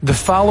The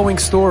following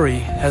story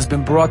has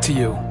been brought to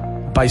you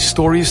by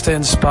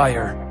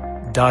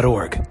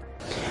StoriesToInspire.org.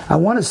 I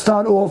want to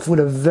start off with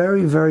a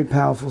very, very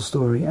powerful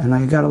story, and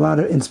I got a lot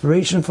of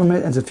inspiration from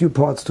it, and there's a few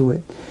parts to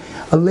it.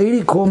 A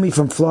lady called me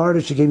from Florida.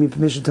 She gave me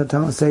permission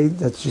to say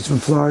that she's from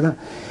Florida,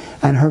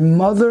 and her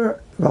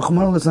mother,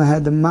 Rahman,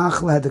 had the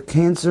Menache, had the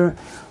cancer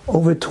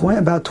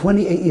about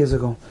 28 years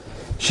ago.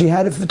 She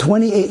had it for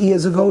 28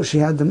 years ago. She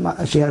had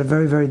a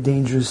very, very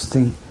dangerous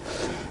thing,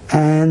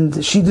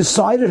 and she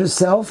decided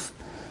herself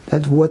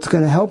that what's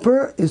going to help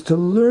her is to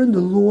learn the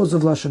laws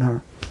of Lashon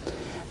Hara.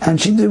 And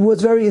she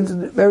was very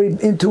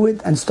into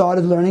it and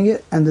started learning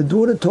it. And the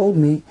daughter told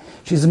me,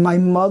 she said, my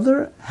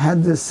mother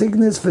had the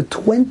sickness for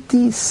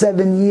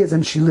 27 years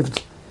and she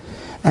lived.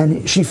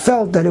 And she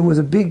felt that it was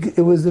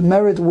the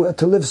merit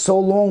to live so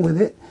long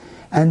with it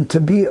and to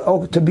be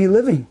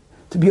living,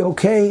 to be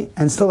okay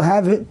and still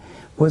have it,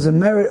 was a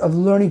merit of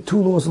learning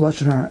two laws of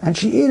Lashon Hara. And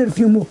she added a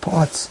few more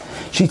parts.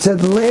 She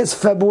said last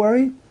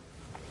February,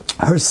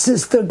 her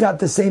sister got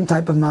the same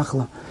type of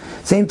machla,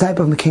 same type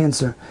of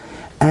cancer.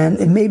 And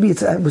I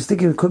was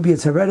thinking it could be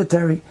it's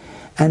hereditary,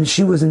 and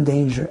she was in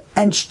danger.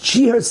 And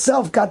she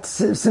herself got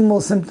similar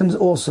symptoms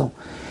also.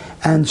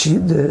 And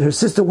her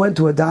sister went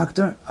to a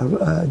doctor,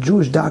 a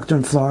Jewish doctor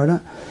in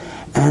Florida,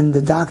 and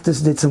the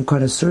doctors did some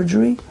kind of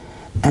surgery,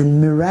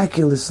 and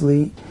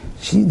miraculously,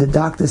 the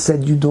doctor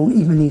said, you don't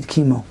even need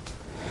chemo.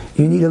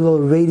 You need a little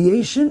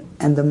radiation,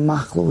 and the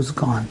machla was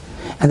gone.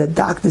 And the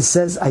doctor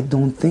says, I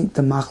don't think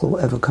the machla will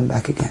ever come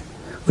back again.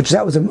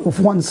 That was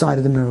one side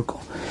of the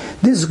miracle.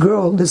 This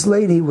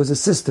lady was a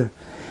sister,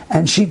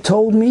 and she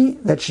told me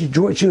that she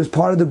was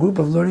part of the group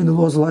of learning the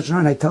laws of Lashon Hara,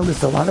 and I tell this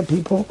to a lot of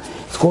people.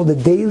 It's called the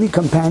Daily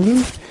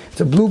Companion. It's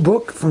a blue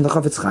book from the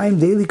Chafetz Chaim,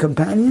 Daily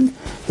Companion.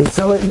 They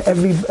sell it in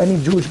any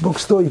Jewish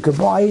bookstore. You could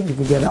buy it, you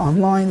could get it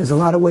online. There's a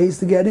lot of ways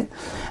to get it.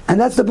 And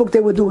that's the book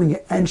they were doing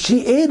it. And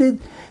she added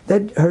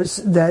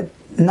that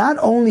not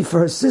only for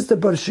her sister,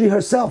 but she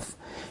herself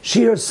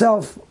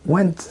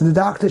went to the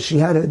doctor.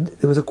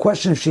 There was a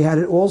question if she had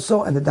it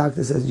also, and the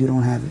doctor says, you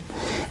don't have it.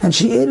 And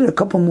she added a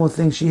couple more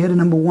things. She added,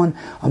 number one,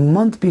 a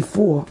month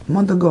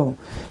ago,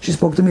 she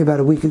spoke to me about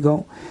a week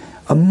ago.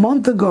 A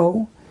month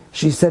ago,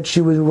 she said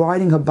she was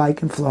riding her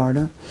bike in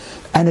Florida,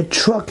 and a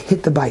truck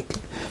hit the bike.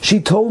 She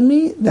told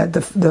me that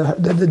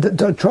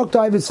the truck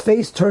driver's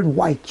face turned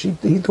white.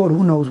 He thought,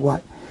 who knows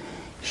what.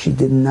 She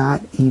did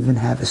not even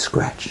have a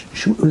scratch.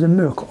 It was a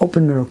miracle,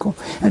 open miracle.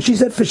 And she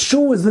said, for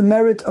sure, was the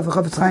merit of the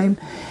Chafetz Chaim.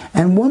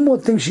 And one more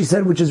thing she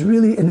said, which is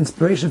really an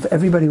inspiration for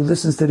everybody who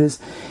listens to this,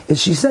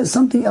 is she says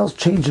something else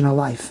changed in her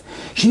life.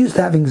 She used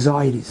to have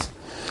anxieties.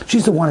 She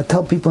used to want to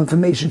tell people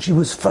information. She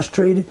was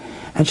frustrated.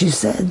 And she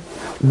said,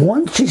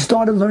 once she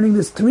started learning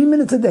this 3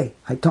 minutes a day,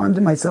 I timed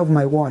it myself in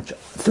my watch,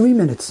 3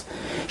 minutes.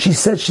 She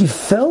said she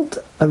felt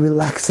a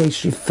relaxation.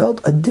 She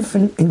felt a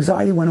different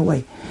anxiety went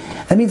away.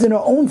 That means in her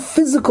own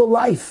physical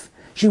life,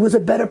 she was a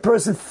better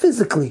person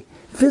physically.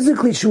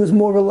 Physically, she was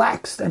more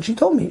relaxed. And she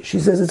told me, she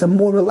says it's a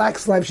more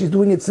relaxed life. She's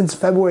doing it since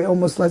February,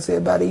 almost, let's say,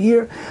 about a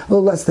year, a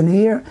little less than a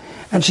year.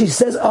 And she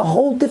says a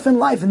whole different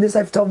life. And this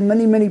I've told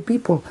many, many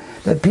people,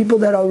 that people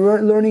that are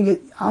learning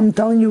it, I'm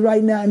telling you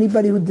right now,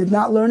 anybody who did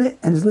not learn it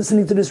and is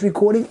listening to this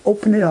recording,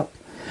 open it up.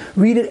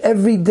 Read it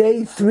every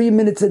day, 3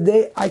 minutes a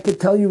day. I could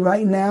tell you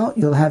right now,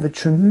 you'll have a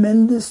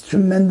tremendous,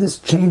 tremendous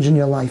change in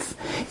your life.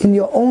 In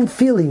your own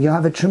feeling, you'll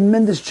have a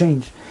tremendous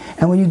change.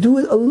 And when you do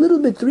it a little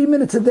bit, 3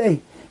 minutes a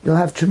day, you'll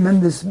have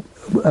tremendous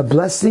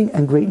blessing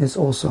and greatness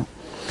also.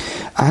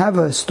 I have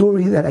a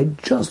story that I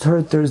just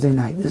heard Thursday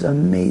night. This is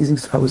amazing.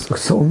 I was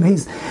so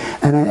amazed.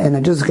 And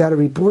I just got to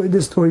report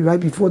this story right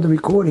before the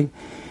recording.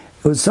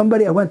 It was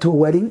somebody, I went to a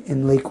wedding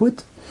in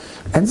Lakewood,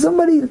 and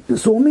somebody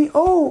saw me.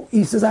 Oh,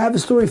 he says, I have a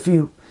story for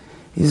you.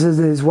 He says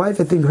that his wife,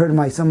 I think, heard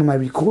one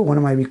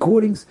of my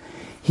recordings.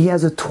 He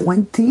has a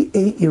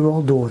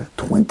 28-year-old daughter,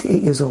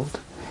 28 years old.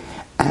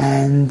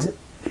 And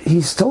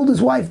he's told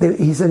his wife,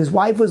 he said his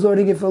wife was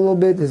learning it for a little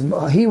bit,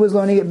 he was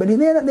learning it, but they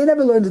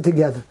never learned it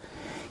together.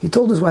 He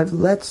told his wife,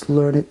 let's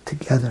learn it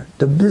together.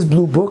 This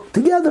blue book,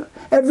 together,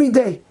 every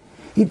day.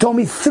 He told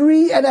me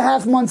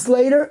 3.5 months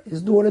later,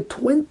 his daughter,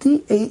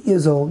 28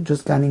 years old,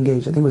 just got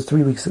engaged. I think it was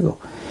 3 weeks ago.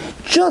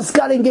 Just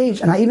got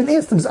engaged. And I even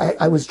asked him,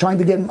 I was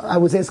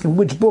asking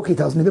which book. He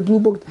tells me the blue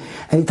book.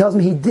 And he tells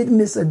me he did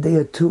miss a day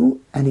or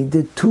two, and he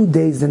did 2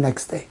 days the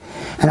next day.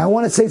 And I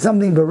want to say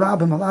something, but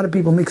Robin, a lot of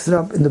people mix it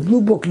up. In the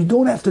blue book, you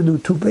don't have to do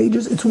 2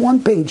 pages. It's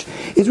 1 page.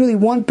 It's really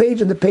 1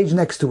 page and the page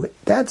next to it.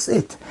 That's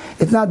it.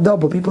 It's not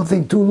double. People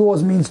think 2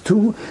 laws means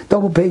 2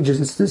 double pages.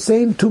 It's the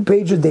same 2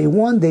 pages, day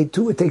 1, day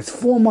 2. It takes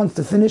 4 months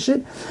to finish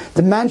it.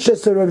 The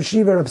Manchester Rabbi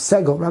Shiva Rabbi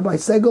Segel. Rabbi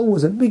Segel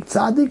was a big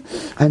tzaddik,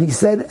 and he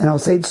said, and I'll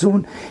say it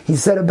soon, he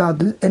said about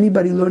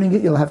anybody learning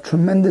it, you'll have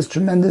tremendous,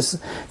 tremendous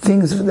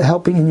things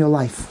helping in your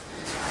life.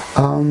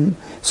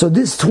 So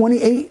this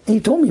 28, he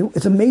told me,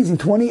 it's amazing,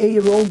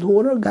 28-year-old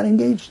daughter got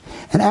engaged.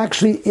 And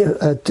actually,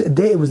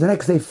 it was the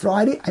next day,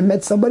 Friday, I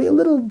met somebody,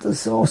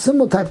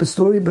 similar type of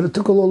story, but it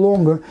took a little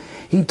longer.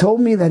 He told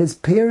me that his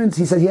parents,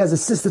 he said he has a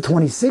sister,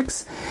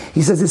 26.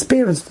 He says his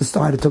parents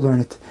started to learn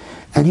it.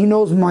 And he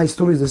knows my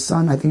story as a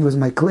son. I think he was in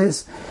my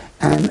class.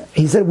 And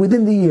he said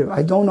within the year,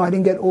 I don't know, I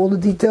didn't get all the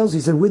details. He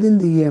said within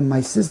the year,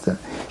 my sister,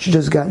 she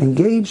just got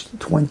engaged,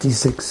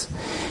 26.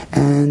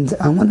 And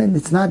I wonder,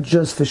 it's not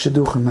just for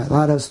shidduchim. A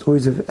lot of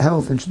stories of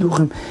health and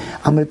shidduchim.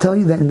 I'm going to tell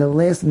you that in the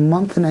last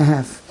month and a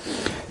half,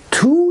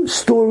 2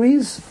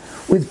 stories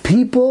with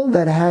people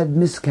that had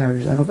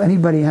miscarriages. I don't know if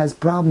anybody has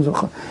problems,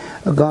 or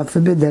God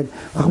forbid that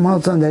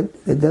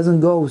it doesn't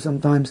go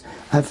sometimes.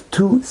 I have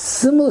 2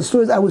 similar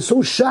stories. I was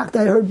so shocked.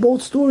 I heard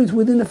both stories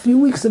within a few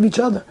weeks of each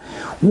other.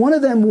 One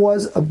of them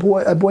was a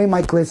boy in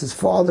my class. His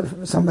father,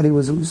 somebody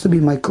who used to be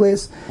in my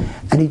class,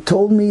 and he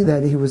told me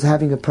that he was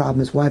having a problem.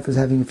 His wife was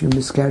having a few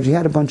miscarriages. He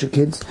had a bunch of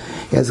kids.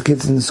 He has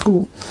kids in the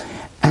school.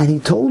 And he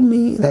told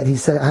me that he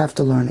said, I have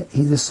to learn it.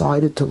 He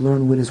decided to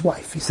learn with his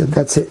wife. He said,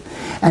 that's it.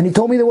 And he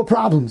told me there were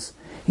problems.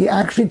 He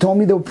actually told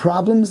me there were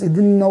problems. He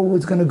didn't know where it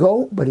was going to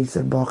go, but he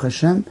said, Baruch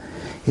Hashem,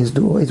 his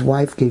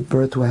wife gave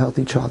birth to a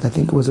healthy child. I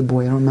think it was a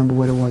boy. I don't remember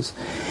what it was.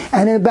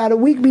 And about a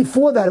week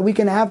before that, a week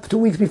and a half, 2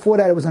 weeks before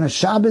that, it was on a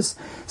Shabbos.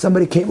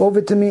 Somebody came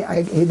over to me.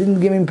 He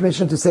didn't give me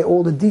permission to say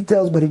all the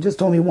details, but he just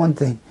told me one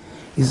thing.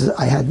 He says,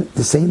 I had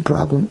the same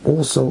problem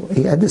also.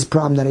 He had this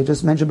problem that I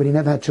just mentioned, but he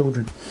never had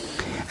children.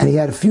 And he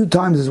had a few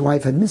times his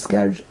wife had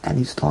miscarriage, and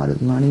he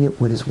started learning it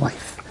with his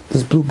wife.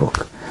 This blue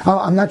book. Oh,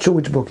 I'm not sure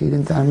which book. I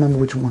remember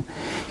which one.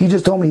 He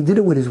just told me he did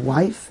it with his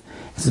wife.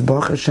 He says,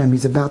 Baruch Hashem,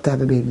 he's about to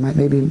have a baby,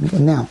 maybe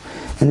now,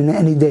 and in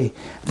any day.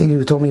 I think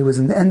he told me he was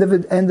in the end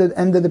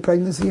of the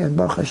pregnancy, and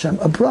Baruch Hashem,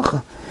 a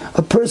bracha,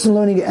 a person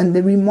learning it. And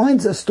it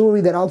reminds a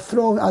story that I'll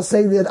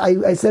say that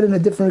I said in a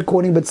different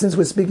recording, but since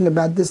we're speaking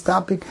about this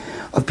topic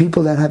of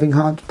people that are having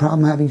hard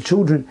problem having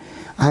children,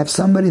 I have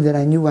somebody that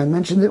I knew. I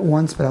mentioned it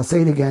once, but I'll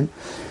say it again.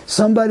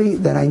 Somebody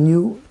that I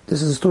knew.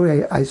 This is a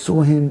story. I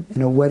saw him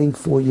in a wedding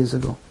 4 years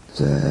ago.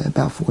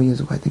 About 4 years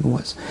ago, I think it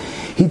was.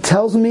 He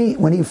tells me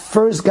when he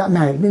first got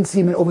married, I didn't see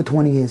him in over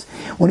 20 years.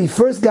 When he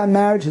first got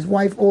married, his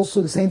wife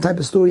also, the same type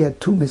of story,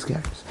 had 2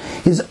 miscarriages.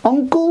 His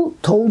uncle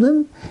told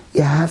him,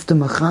 you have to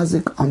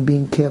machazik on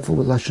being careful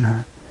with Lashon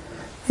Hara.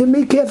 You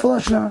be careful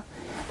Lashon Hara.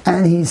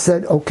 And he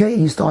said, okay,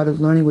 he started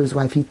learning with his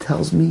wife. He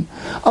tells me,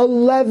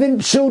 11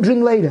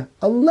 children later,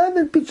 he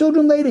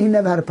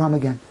never had a problem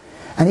again.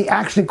 And he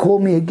actually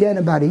called me again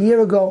about a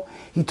year ago.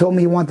 He told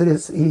me he wanted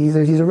this. He's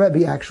a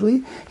Rebbe,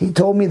 actually. He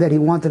told me that he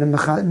wanted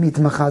me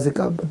to machazik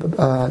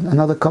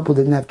another couple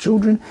that didn't have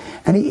children.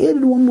 And he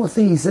added one more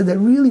thing. He said that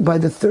really by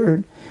the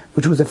 3rd,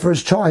 which was the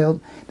first child,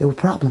 there were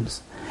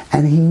problems.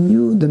 And he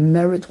knew the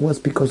merit was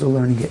because of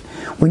learning it.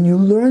 When you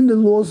learn the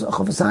laws of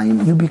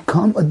Chafetz you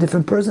become a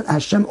different person.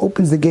 Hashem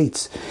opens the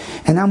gates.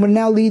 And I'm going to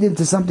now lead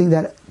into something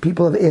that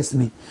people have asked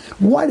me.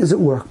 Why does it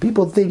work?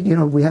 People think,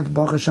 we have,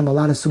 Baruch Hashem, a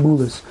lot of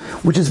segulas,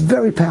 which is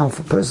very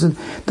powerful. A person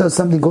does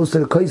something, goes to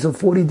the Kaisel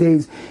 40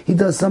 days, he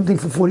does something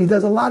for 40, he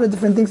does a lot of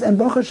different things, and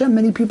Baruch Hashem,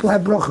 many people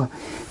have bracha.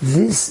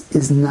 This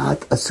is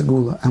not a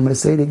segula. I'm going to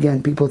say it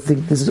again. People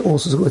think this is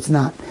also segula. It's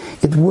not.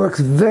 It works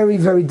very,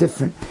 very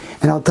different.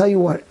 And I'll tell you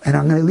what, and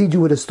I'm going to lead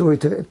you with a story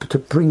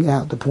to bring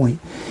out the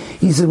point.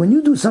 He said, when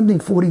you do something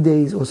 40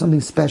 days or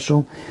something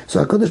special,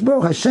 so HaKadosh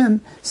Baruch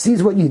Hashem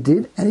sees what you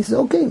did, and he says,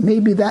 okay,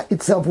 maybe that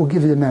itself will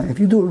give you the merit. If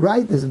you do it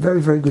right, there's a very,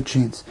 very good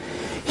chance.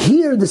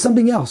 Here, there's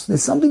something else.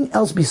 There's something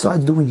else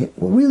besides doing it.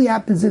 What really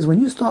happens is,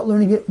 when you start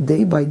learning it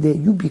day by day,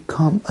 you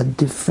become a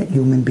different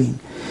human being.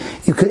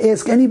 You could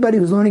ask anybody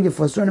who's learning it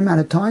for a certain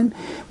amount of time,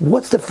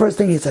 what's the first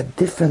thing? It's a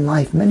different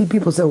life. Many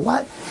people say,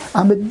 what?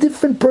 I'm a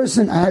different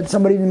person. I had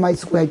somebody in my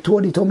school I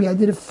taught, he told me I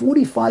did it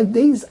 45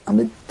 days. I'm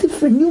a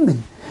different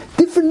human.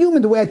 Different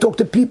human, the way I talk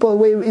to people, the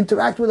way you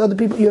interact with other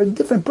people, you're a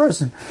different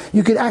person.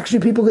 You could actually,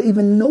 people could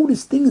even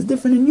notice things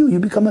different in you. You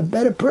become a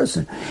better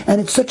person. And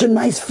it's such a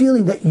nice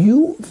feeling that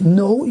you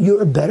know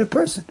you're a better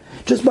person.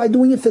 Just by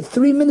doing it for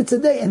 3 minutes a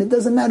day, and it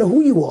doesn't matter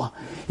who you are.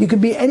 You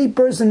could be any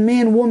person,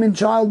 man, woman,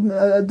 child,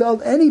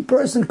 adult, any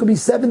person could be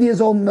 70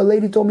 years old. A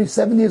lady told me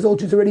 70 years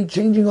old, she's already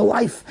changing her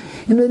life.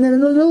 In a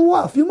little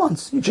while, a few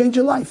months, you change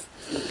your life.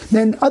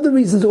 Then other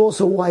reasons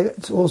also why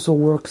it also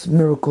works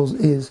miracles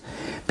is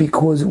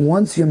because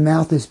once your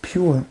mouth is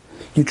pure,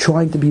 you're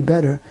trying to be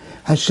better.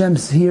 Hashem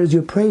hears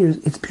your prayers.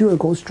 It's pure. It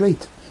goes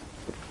straight.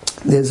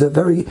 There's a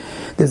very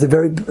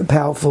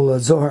powerful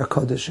Zohar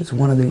Kodesh. It's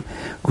one of the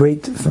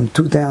great from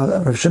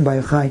 2000. Rav Shimon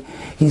Bar Yochai.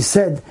 He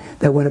said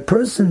that when a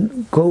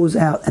person goes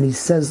out and he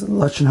says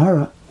Lashon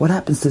Hara, what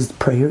happens to his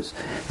prayers?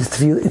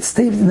 It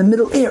stays in the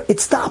middle air. It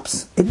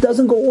stops. It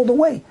doesn't go all the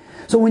way.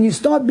 So when you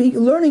start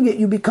learning it,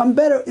 you become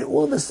better.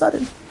 All of a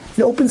sudden,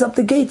 it opens up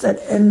the gates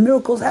and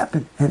miracles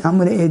happen. And I'm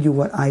going to add you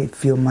what I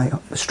feel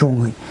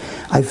strongly.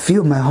 I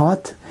feel my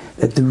heart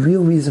that the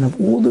real reason of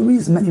all the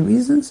many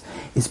reasons,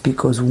 is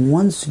because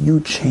once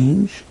you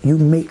change, you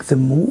make the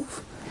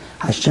move,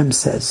 Hashem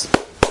says,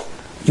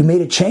 You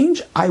made a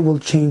change, I will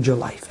change your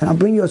life. And I'll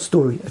bring you a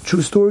story, a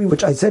true story,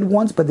 which I said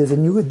once, but there's a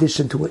new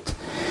addition to it.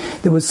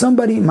 There was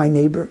somebody, my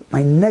neighbor,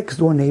 my next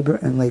door neighbor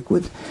in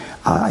Lakewood.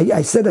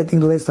 I said, I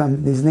think the last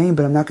time, his name,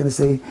 but I'm not going to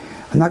say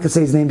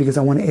his name because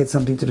I want to add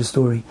something to the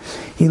story.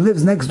 He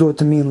lives next door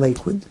to me in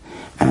Lakewood.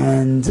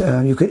 And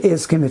you could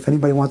ask him, if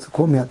anybody wants to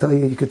call me, I'll tell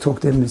you, you could talk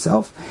to him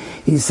himself.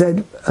 He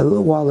said a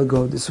little while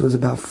ago, this was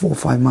about 4 or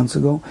 5 months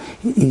ago,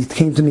 he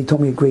came to me,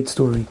 told me a great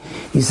story.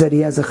 He said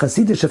he has a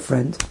Hasidic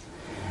friend,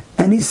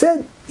 and he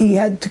said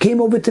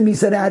came over to me, he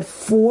said, I had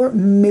 4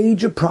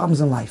 major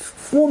problems in life.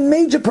 4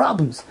 major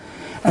problems.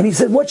 And he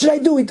said, what should I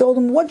do? He told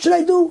him, what should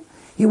I do?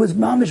 He was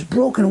mamish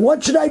broken.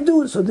 What should I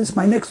do? So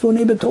my next door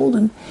neighbor told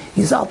him,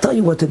 he said, I'll tell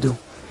you what to do.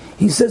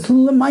 He says,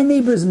 my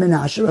neighbor is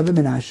Menache, Rabbi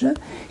Menache.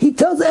 He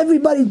tells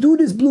everybody, do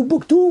this blue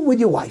book, do it with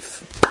your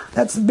wife.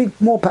 That's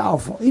more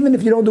powerful. Even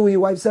if you don't do it with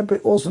your wife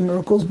separate, also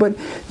miracles, but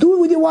do it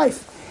with your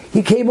wife.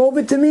 He came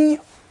over to me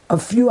I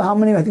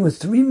think it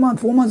was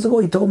 4 months ago,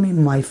 he told me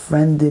my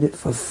friend did it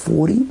for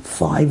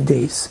 45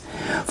 days.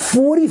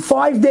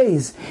 45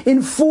 days.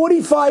 In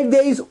 45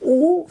 days,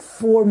 all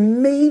 4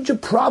 major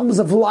problems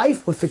of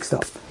life were fixed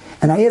up.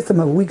 And I asked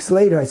him weeks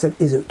later, I said,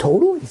 is it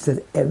total? He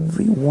said,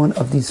 every one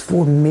of these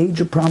 4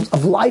 major problems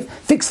of life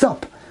fixed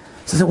up.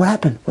 So I said, what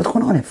happened? What's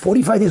going on in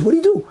 45 days? What do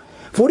you do?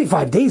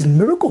 45 days,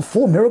 miracle,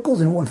 4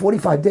 miracles in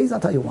 45 days? I'll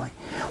tell you why.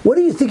 What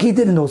do you think he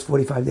did in those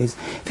 45 days?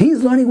 If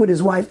he's learning with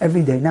his wife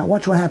every day, now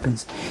watch what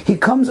happens. He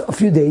comes a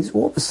few days,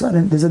 all of a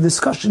sudden there's a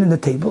discussion in the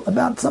table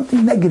about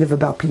something negative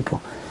about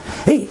people.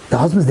 Hey, the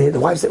husband's there, the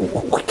wife's there,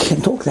 we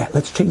can't talk that,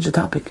 let's change the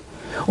topic.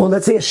 Or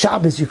let's say a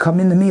Shabbos, you come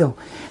in the meal,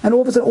 and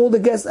all of a sudden all the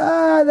guests,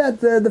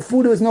 the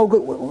food was no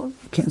good. Well,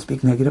 you can't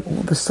speak negative.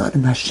 All of a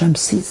sudden Hashem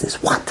sees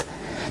this. What?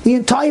 The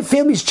entire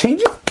family's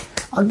changing?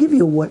 I'll give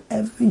you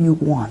whatever you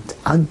want.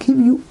 I'll give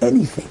you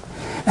anything.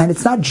 And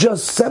it's not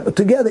just separate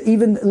together,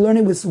 even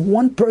learning with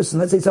one person.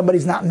 Let's say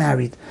somebody's not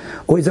married,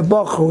 or he's a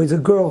bach, or he's a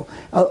girl,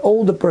 an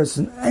older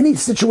person. Any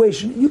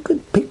situation, you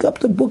could pick up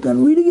the book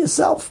and read it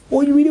yourself,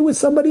 or you read it with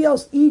somebody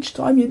else. Each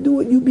time you do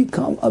it, you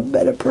become a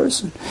better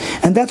person.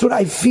 And that's what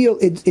I feel.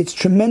 It's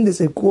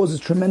tremendous. It causes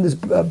tremendous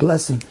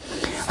blessing.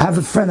 I have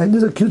a friend,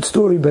 this is a cute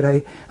story, but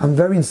I'm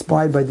very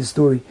inspired by this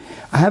story.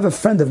 I have a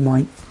friend of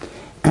mine,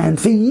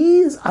 and for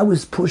years, I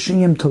was pushing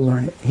him to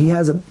learn it. He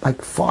has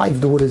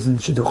 5 daughters in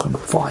Shidduchim.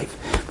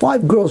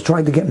 5 girls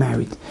tried to get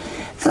married.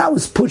 And I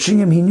was pushing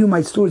him. He knew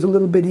my stories a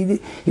little bit.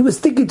 He was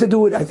thinking to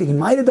do it. I think he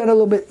might have done it a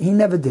little bit. He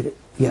never did it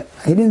yet.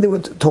 He didn't do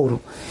it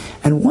total.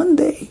 And one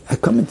day, I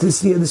come into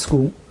this year, the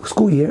school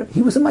year.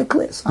 He was in my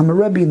class. I'm a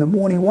Rebbe in the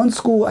morning, one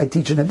school. I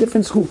teach in a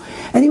different school.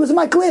 And he was in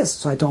my class.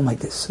 So I told him like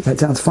this. That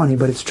sounds funny,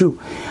 but it's true.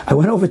 I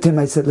went over to him.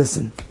 I said,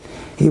 listen.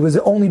 He was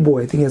the only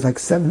boy. I think he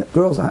has 7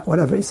 girls,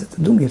 whatever. He said,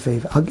 do me a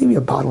favor. I'll give you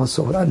a bottle of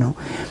salt. I don't know.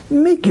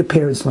 Make your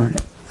parents learn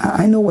it.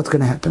 I know what's going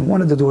to happen.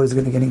 One of the daughters is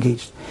going to get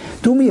engaged.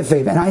 Do me a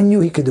favor. And I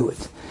knew he could do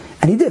it.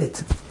 And he did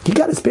it. He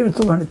got his parents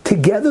to learn it.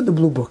 Together, the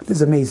blue book. This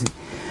is amazing.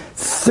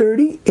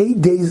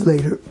 38 days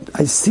later,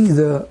 I see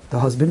the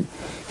husband.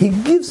 He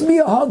gives me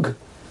a hug.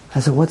 I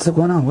said, what's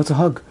going on? What's a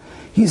hug?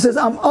 He says,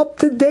 I'm up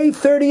to day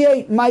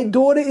 38. My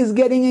daughter is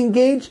getting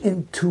engaged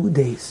in 2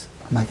 days.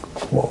 I'm like,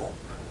 whoa.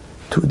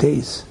 2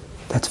 days.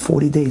 That's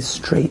 40 days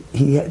straight.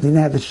 He didn't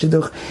have a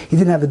shidduch. He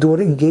didn't have a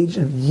daughter engaged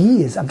in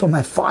years. I'm talking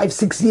about 5,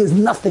 6 years,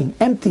 nothing,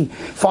 empty.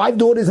 5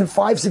 daughters in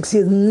 5, 6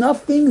 years,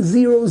 nothing,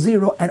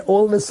 0. And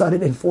all of a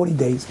sudden, in 40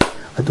 days,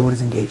 a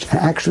daughter's engaged. And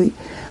actually,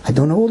 I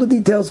don't know all the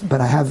details, but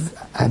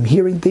I'm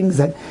hearing things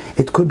that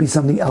it could be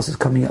something else is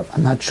coming up.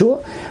 I'm not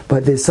sure,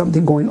 but there's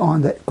something going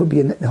on that could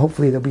be,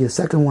 hopefully there'll be a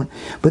second one.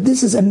 But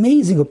this is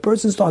amazing. A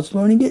person starts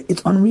learning it,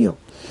 it's unreal.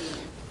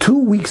 2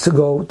 weeks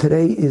ago,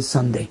 today is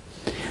Sunday.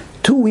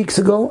 2 weeks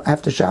ago,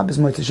 after Shabbos,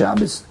 Motzei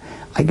Shabbos,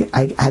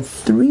 I had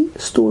 3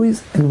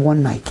 stories in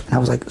one night. And I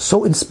was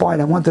so inspired.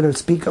 I wanted to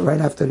speak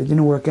right after it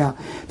didn't work out,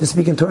 to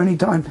speak in Torah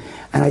anytime.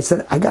 And I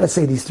said, I got to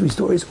say these 3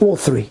 stories, all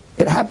 3.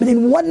 It happened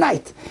in one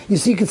night.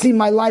 You can see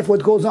my life,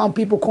 what goes on.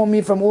 People call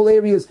me from all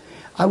areas.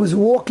 I was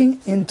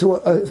walking into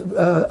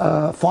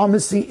a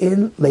pharmacy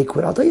in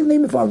Lakewood. I'll tell you the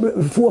name of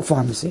a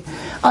pharmacy.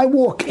 I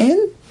walk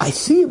in, I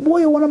see a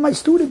boy, one of my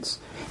students.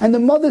 And the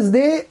mother's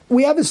there.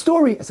 We have a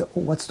story. I said, oh,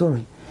 what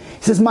story?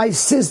 He says, my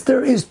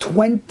sister is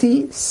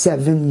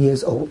 27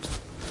 years old.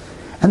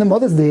 And the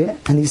mother's there,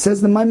 and he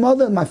says that my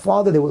mother and my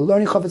father, they were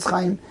learning Chafetz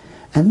Chaim.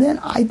 And then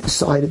I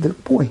decided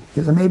that, boy,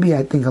 he said, maybe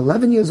I think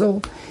 11 years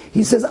old.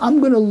 He says, I'm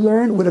going to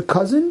learn with a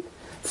cousin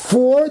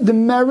for the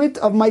merit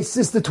of my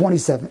sister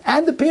 27.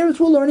 And the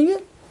parents were learning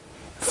it.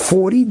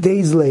 40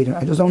 days later,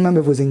 I just don't remember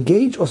if it was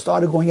engaged or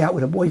started going out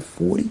with a boy.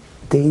 40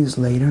 days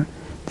later,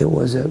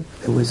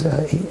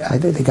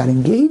 either they got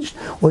engaged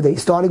or they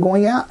started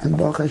going out, and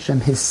Baruch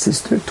Hashem, his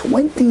sister,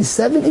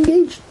 27,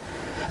 engaged.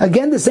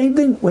 Again, the same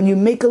thing, when you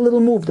make a little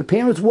move, the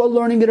parents were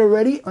learning it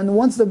already, and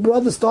once the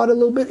brother started a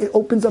little bit, it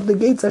opens up the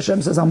gates.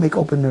 Hashem says, I'll make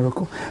open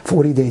miracle,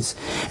 40 days.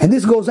 And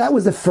that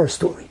was the first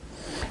story.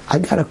 I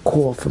got a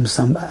call from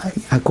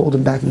somebody. I called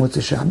him back in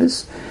Motzei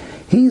Shabbos.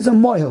 He's a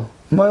moil.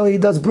 He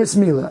does bris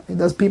milah. He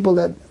does people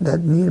that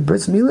need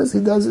bris milahs,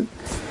 he does it.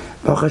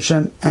 Baruch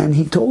Hashem, and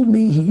he told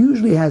me he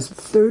usually has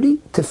 30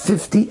 to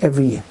 50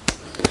 every year.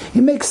 He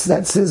makes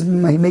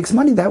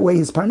money that way.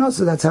 His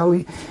parnasa, that's how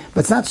he.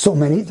 But it's not so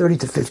many, 30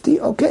 to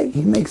 50. Okay,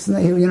 he makes.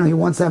 He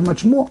wants to have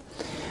much more.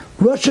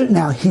 Russia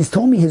now. He's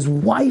told me his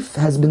wife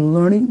has been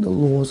learning the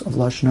laws of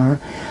lashon hara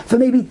for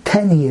maybe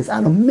 10 years.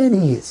 I don't know,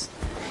 many years.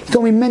 He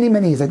told me many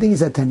years. I think he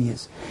said 10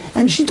 years.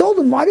 And she told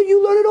him, "Why did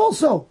you learn it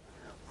also?"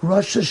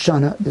 Rosh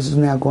Hashanah, this is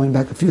now going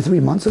back 3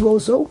 months ago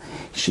or so,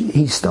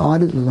 he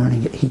started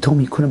learning it. He told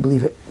me he couldn't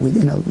believe it.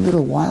 Within a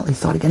little while, he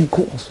started getting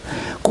calls.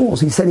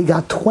 He said he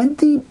got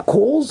 20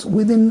 calls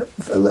within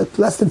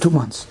less than 2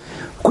 months.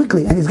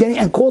 Quickly. And he's getting,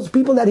 and calls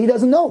people that he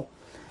doesn't know.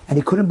 And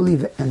he couldn't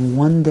believe it. And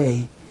one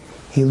day,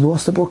 he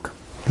lost a book.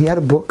 He had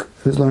a book.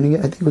 He was learning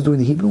it. I think he was doing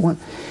the Hebrew one.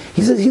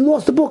 He says he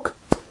lost the book.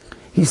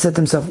 He said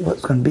to himself,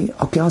 what's going to be?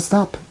 Okay, I'll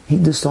stop. He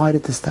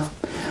decided to stop.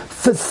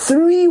 For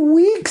 3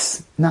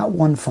 weeks, not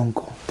one phone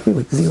call. 3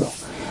 weeks, zero.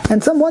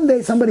 And one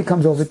day somebody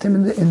comes over to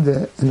him in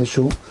the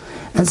shul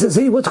and says,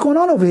 "Hey, what's going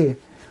on over here?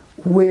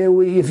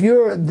 If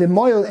you're the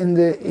moil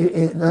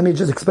let me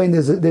just explain.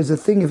 There's a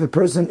thing. If a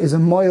person is a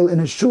moil in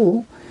a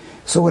shul,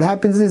 so what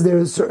happens is there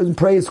is certain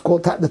prayers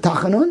called the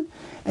tachanun,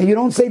 and you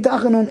don't say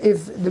tachanun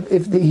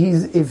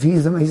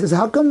he says,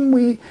 how come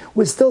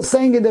we're still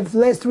saying it the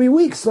last 3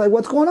 weeks? Like,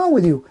 what's going on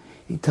with you?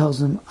 He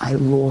tells him, I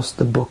lost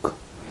the book.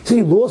 So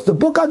you lost the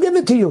book? I'll give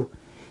it to you.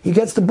 He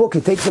gets the book.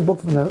 He takes the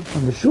book from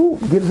the shul,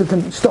 gives it to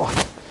him.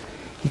 Start.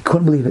 He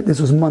couldn't believe it.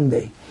 This was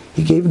Monday.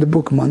 He gave him the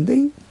book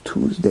Monday.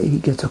 Tuesday, he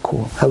gets a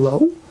call.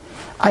 Hello?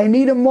 I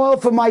need a moil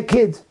for my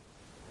kid.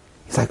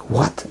 He's like,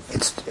 what?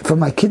 It's for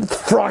my kid. It's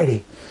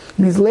Friday.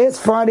 And his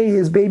last Friday,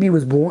 his baby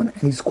was born,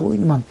 and he's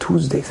calling him on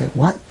Tuesday. He's like,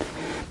 what?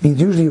 Means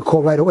usually you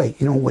call right away.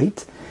 You don't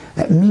wait.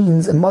 That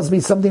means it must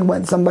be something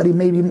when somebody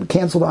maybe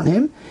canceled on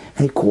him.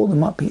 And he called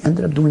him up. He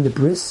ended up doing the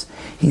bris.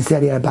 He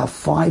said he had about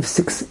 5,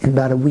 6 in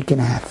about a week and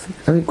a half.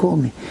 So he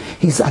called me.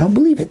 He said, I don't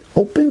believe it.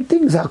 Open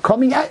things are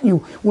coming at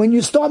you. When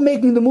you start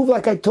making the move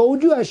like I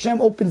told you, Hashem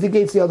opens the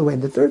gates the other way.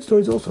 And the third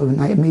story is also an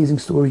amazing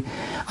story.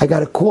 I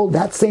got a call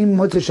that same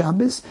Motzei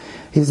Shabbos.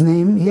 His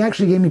name, he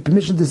actually gave me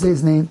permission to say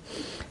his name.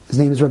 His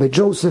name is Rabbi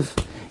Joseph.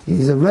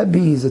 He's a Rebbe,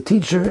 he's a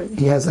teacher.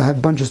 I have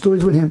a bunch of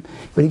stories with him,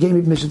 but he gave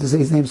me permission to say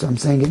his name, so I'm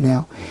saying it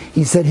now.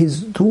 He said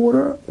his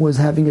daughter was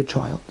having a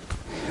child.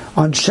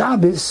 On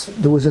Shabbos,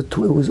 she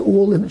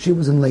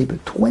was in labor,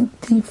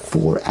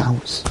 24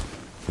 hours.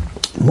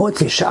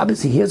 Motzei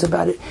Shabbos, he hears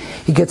about it.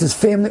 He gets his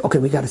family. Okay,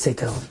 we got to say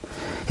to him,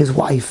 his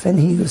wife, and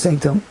he was saying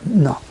to him,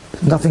 no,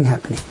 nothing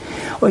happening.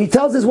 Or he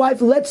tells his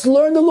wife, let's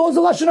learn the laws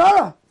of lashon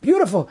hara.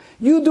 Beautiful.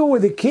 You do it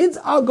with the kids.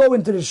 I'll go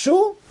into the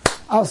shul.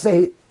 I'll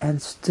say,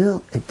 and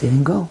still it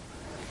didn't go.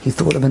 He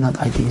thought of another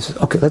idea. He says,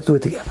 okay, let's do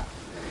it together.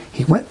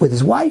 He went with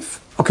his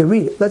wife. Okay,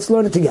 read it. Let's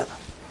learn it together.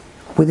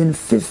 Within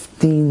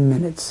 15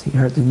 minutes, he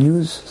heard the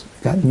news.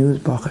 Got news,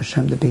 Baruch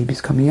Hashem, the baby's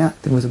coming out.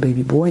 There was a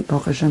baby boy,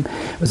 Baruch Hashem.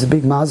 It was a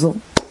big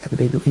mazel. The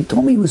baby. He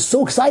told me he was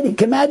so excited.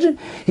 Can you imagine?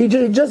 He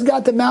just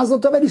got the mazel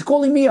tov and he's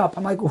calling me up.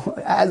 I'm like,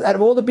 out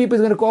of all the people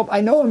he's going to call up,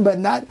 I know him, but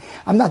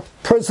I'm not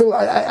personal.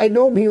 I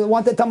know him. He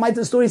wanted to tell my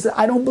story. He said,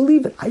 I don't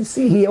believe it. I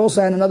see. He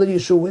also had another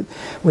issue with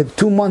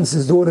 2 months.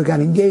 His daughter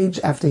got engaged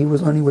after he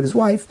was learning with his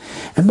wife.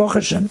 And Baruch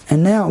Hashem.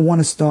 And now I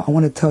want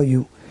to tell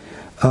you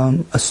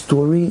a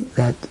story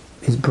that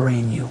is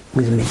brand new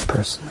with me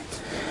personally.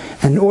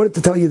 And in order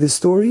to tell you this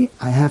story,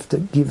 I have to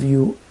give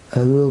you a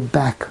little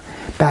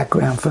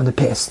background from the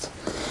past.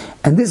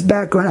 And this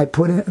background I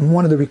put in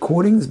one of the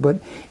recordings, but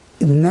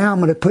now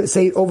I'm going to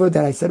say it over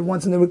that I said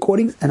once in the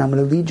recordings, and I'm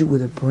going to lead you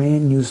with a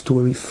brand new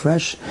story,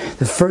 fresh,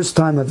 the first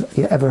time I've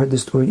ever heard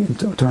this story in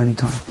Turning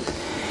Time.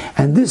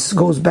 And this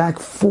goes back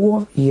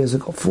 4 years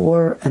ago,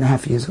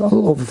 4.5 years ago, a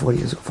little over 4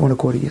 years ago,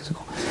 4.25 years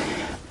ago.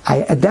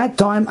 At that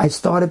time, I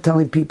started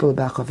telling people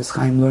about Chafetz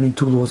Chaim learning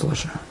 2 laws of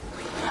lashon hara.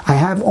 I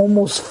have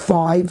almost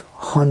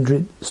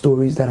 500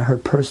 stories that I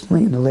heard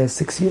personally in the last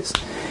 6 years.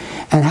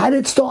 And how did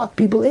it start?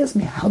 People ask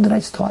me, how did I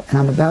start? And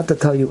I'm about to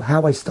tell you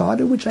how I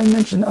started, which I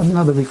mentioned in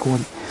another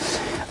recording.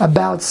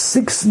 About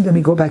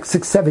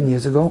 7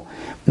 years ago,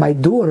 my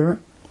daughter,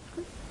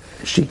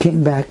 she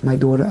came back, I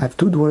have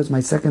 2 daughters, my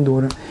second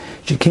daughter,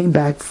 she came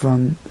back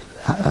from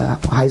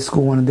high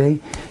school one day.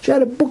 She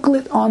had a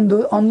booklet on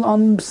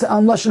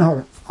lashon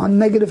hara, on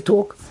negative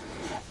talk.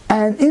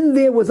 And in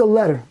there was a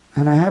letter.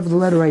 And I have the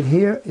letter right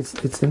here.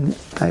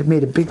 I've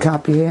made a big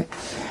copy here.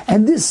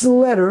 And this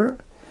letter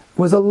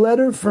was a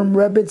letter from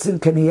Rebbetzin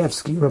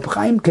Kanievsky, Reb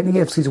Chaim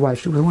Kanievsky's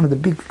wife. She was one of the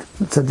big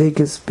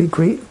tzaddikas,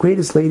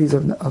 greatest ladies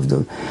of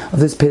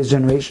this past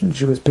generation.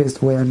 She was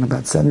passed away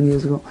about 7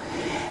 years ago.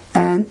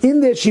 And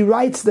in there she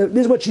writes, this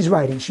is what she's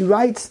writing. She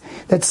writes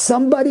that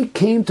somebody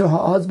came to her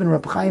husband,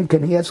 Reb Chaim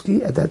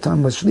Kanievsky, at that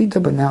time was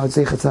Shlita, but now it's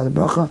Yecheskel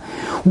Bracha.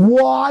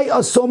 Why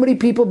are so many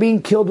people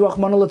being killed,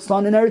 Rachmana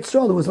litzlan, in Eretz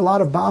Yisrael? There was a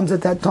lot of bombs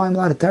at that time, a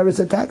lot of terrorist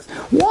attacks.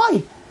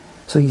 Why?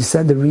 So he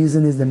said the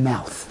reason is the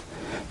mouth.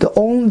 The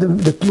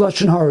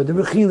lashon hara, the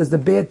rechilas, the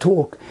bad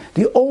talk.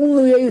 The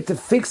only way to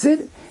fix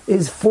it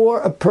is for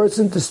a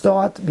person to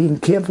start being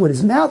careful with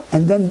his mouth,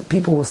 and then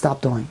people will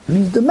stop doing. It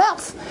means the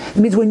mouth. It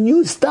means when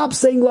you stop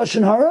saying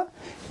lashon hara,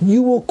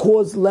 you will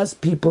cause less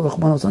people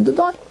to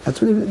die.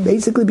 That's really,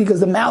 basically because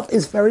the mouth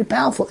is very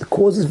powerful. It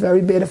causes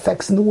very bad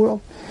effects in the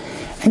world.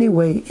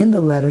 Anyway, in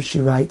the letter she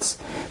writes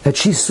that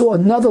she saw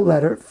another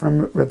letter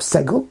from Reb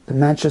Segel, the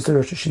Manchester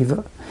Rosh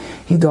Hashiva.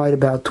 He died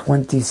about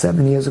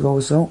 27 years ago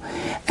or so.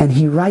 And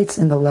he writes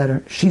in the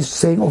letter, she's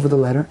saying over the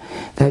letter,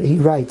 that he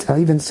writes,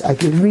 I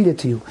can read it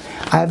to you.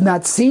 I have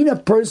not seen a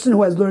person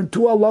who has learned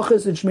 2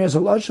 halachas in Shmiras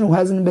HaLashon, who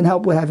hasn't been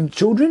helped with having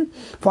children,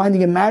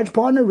 finding a marriage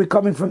partner,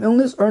 recovering from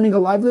illness, earning a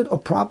livelihood, or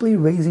properly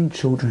raising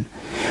children.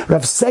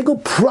 Rav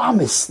Segel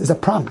promised, there's a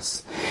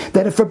promise,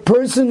 that if a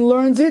person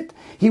learns it,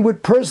 he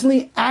would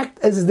personally act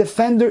as a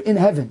defender in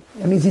heaven.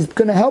 That means he's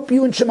going to help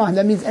you in Shemaim.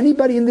 That means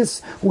anybody in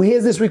this who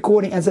hears this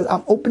recording and says,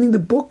 I'm opening the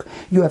book,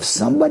 you have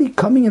somebody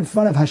coming in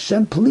front of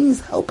Hashem,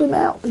 please help him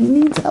out. He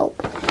needs help.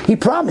 He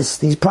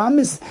promised,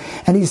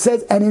 and he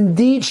says, and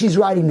indeed she's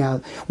writing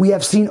now, we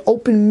have seen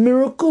open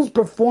miracles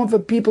performed for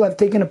people who have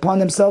taken upon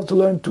themselves to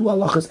learn 2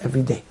 halachas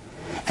every day.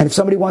 And if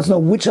somebody wants to know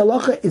which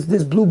halacha is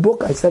this blue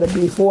book, I said it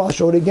before, I'll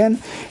show it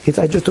again.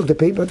 I just took the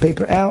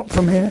paper out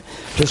from here,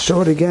 just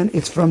show it again.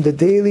 It's from a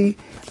daily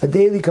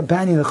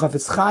companion, the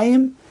Chafetz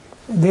Chaim,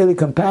 Daily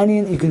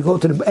Companion. You can go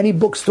to any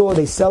bookstore,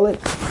 they sell it,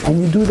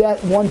 and you do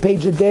that 1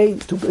 page a day.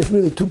 It's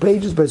really 2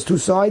 pages, but it's 2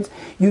 sides.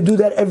 You do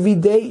that every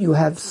day, you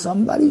have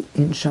somebody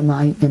in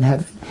Shamayim, in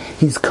heaven.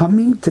 He's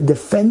coming to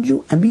defend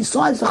you, and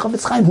besides the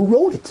Chafetz Chaim who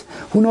wrote it,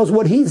 who knows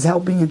what he's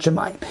helping in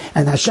Shamayim.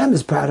 And Hashem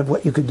is proud of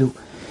what you could do.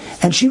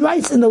 And she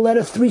writes in the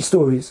letter 3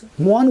 stories.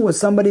 One was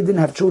somebody didn't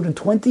have children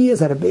 20 years,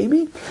 had a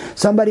baby.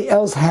 Somebody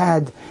else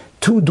had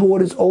 2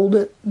 daughters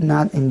older,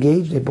 not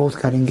engaged. They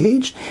both got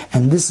engaged.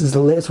 And this is the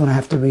last one. I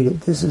have to read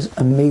it. This is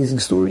an amazing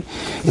story.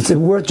 It's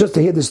worth just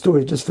to hear the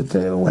story, just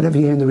for whatever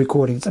you hear in the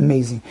recording. It's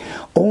amazing.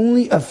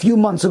 Only a few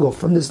months ago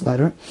from this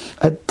letter,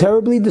 a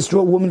terribly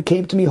distraught woman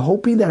came to me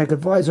hoping that I could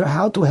advise her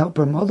how to help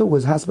her mother who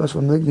was hospitalized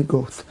for malignant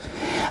growth.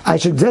 I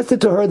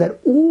suggested to her that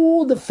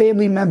all the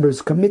family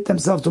members commit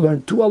themselves to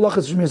learn 2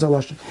 halachas from Shmiras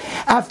HaLashon.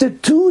 After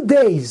 2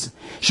 days,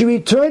 she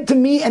returned to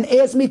me and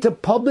asked me to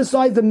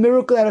publicize the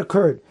miracle that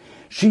occurred.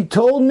 She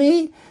told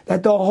me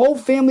that the whole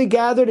family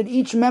gathered and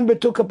each member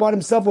took upon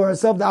himself or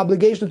herself the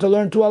obligation to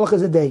learn 2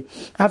 halachas a day.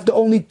 After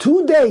only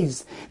 2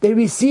 days, they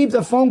received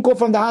a phone call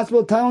from the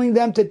hospital telling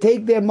them to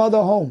take their mother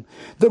home.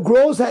 The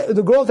growth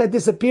had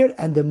disappeared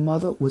and the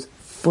mother was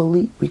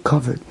fully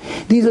recovered.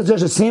 These are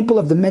just a sample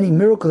of the many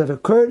miracles that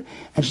occurred,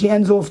 and she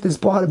ends off this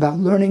part about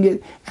learning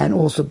it and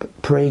also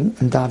praying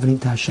and davening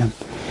to Hashem.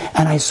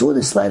 And I saw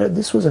this letter.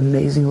 This was an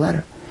amazing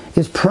letter.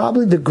 It's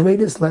probably the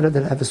greatest letter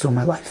that I ever saw in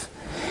my life.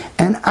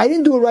 And I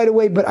didn't do it right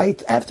away, but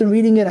after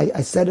reading it,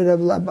 I said it.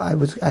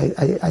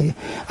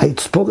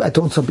 I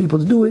told some people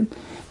to do it.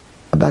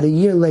 About a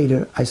year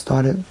later, I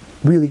started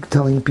really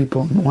telling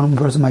people. One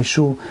person in my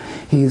shul,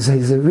 he's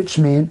a rich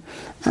man,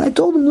 and I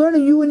told him, learn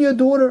it, you and your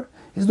daughter.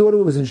 His daughter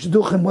was in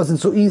shidduchim, wasn't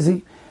so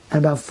easy.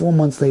 And about 4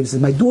 months later, he says,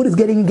 my daughter's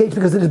getting engaged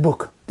because of this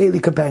book, Daily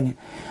Companion.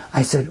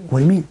 I said, what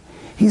do you mean?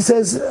 He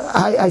says,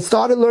 I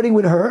started learning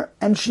with her,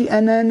 and she's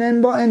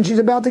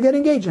about to get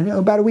engaged. And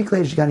about a week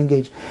later, she got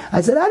engaged.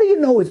 I said, how do you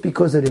know it's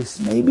because of this?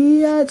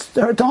 Maybe it's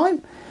her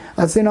time.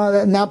 I said,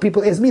 now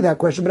people ask me that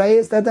question, but I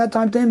asked at that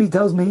time to him. He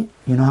tells me,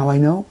 you know how I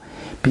know?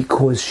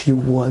 Because she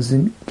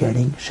wasn't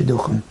getting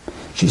shidduchim.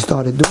 She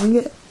started doing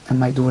it, and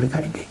my daughter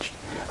got engaged.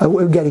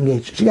 Get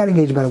engaged. She got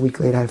engaged about a week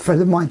later. A friend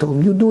of mine told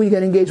him, you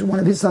get engaged. One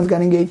of his sons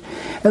got engaged.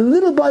 And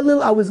little by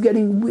little, I was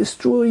getting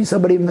destroyed.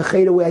 Somebody in the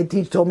cheder where I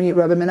teach told me,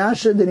 Rabbi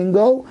Menache didn't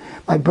go.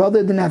 My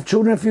brother didn't have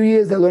children a few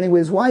years. They're learning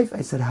with his wife.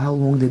 I said, how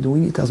long they're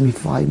doing it? He tells me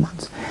 5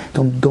 months. I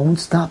told him, don't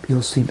stop.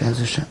 You'll see Be'ez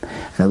Hashem.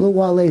 And a little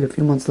while later, a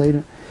few months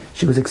later,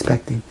 she was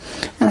expecting.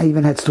 And I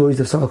even had stories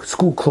of some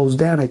school closed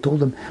down. I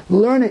told them,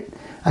 learn it.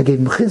 I gave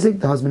him chizik,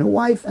 the husband and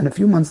wife, and a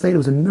few months later it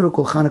was a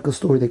miracle Hanukkah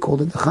story. They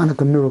called it the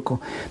Hanukkah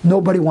miracle.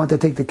 Nobody wanted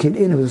to take the kid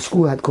in. It was a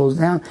school that had closed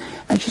down.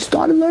 And she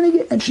started learning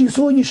it, and she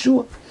saw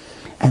Yeshua.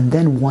 And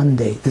then one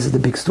day, this is the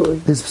big story.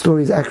 This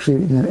story is actually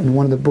in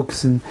one of the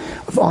books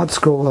of Art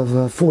Scroll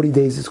of 40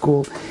 Days, it's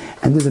called.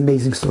 And this is an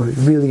amazing story,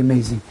 really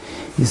amazing.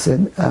 He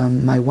said,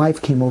 my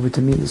wife came over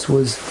to me. This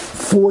was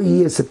 4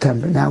 years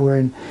September. Now we're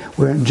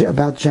in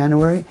about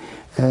January.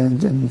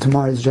 And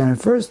tomorrow is January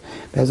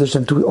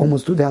 1st,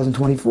 almost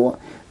 2024.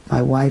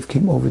 My wife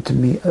came over to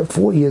me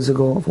 4 years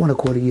ago,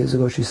 1.25 years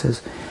ago. She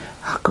says,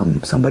 how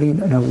come somebody in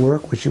her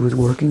work, where she was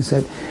working,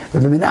 said,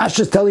 Rabbi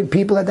Menache is telling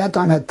people at that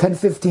time, had 10,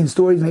 15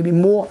 stories, maybe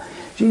more.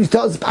 She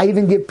tells, I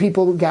even give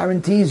people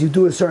guarantees, you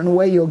do it a certain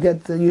way, you'll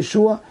get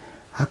Yeshua.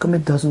 How come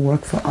it doesn't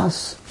work for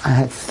us? I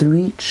had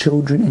 3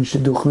 children in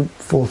shidduchim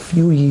for a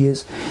few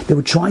years. They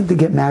were trying to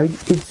get married.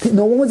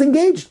 No one was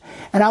engaged.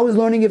 And I was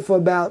learning it for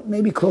about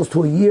maybe close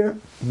to a year.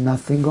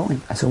 Nothing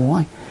going. I said,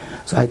 why?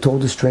 So I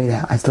told her straight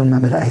out. I still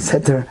remember that. I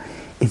said to her,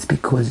 it's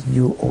because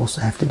you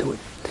also have to do it.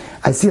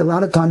 I see a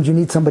lot of times you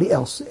need somebody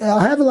else.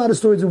 I have a lot of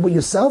stories with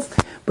yourself,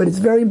 but it's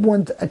very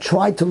important to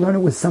try to learn it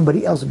with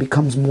somebody else. It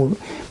becomes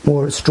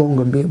more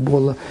stronger,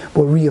 more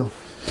real.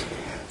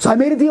 So I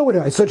made a deal with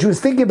her. I said she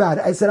was thinking about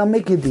it. I said, I'll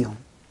make you a deal.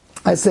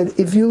 I said,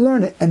 if you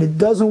learn it and it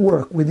doesn't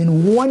work,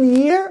 within 1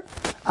 year,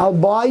 I'll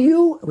buy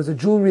you, it was a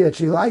jewelry that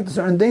she liked, a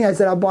certain thing. I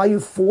said, I'll buy you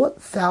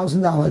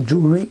 $4,000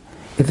 jewelry.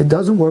 If it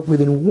doesn't work,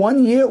 within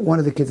 1 year, one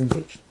of the kids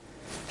engaged.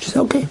 She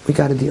said, okay, we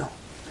got a deal.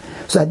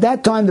 So at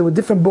that time, there were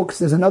different books.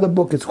 There's another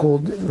book, it's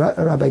called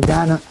Rabbi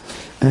Dana.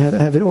 I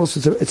have it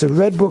also, it's a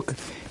red book.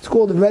 It's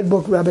called the Red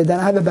Book, Rabbi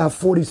Dana. I have about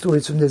 40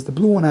 stories from this. The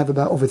blue one, I have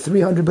about over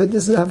 300, but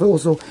this I have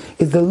also,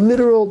 is the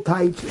literal of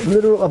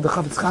the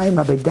Chafetz Chaim,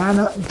 Rabbi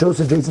Dana,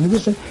 Joseph Jason's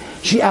edition.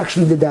 She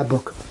actually did that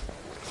book.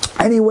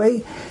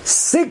 Anyway,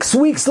 6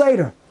 weeks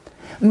later,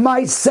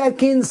 my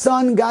second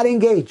son got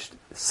engaged.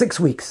 6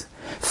 weeks.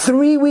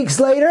 3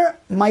 weeks later,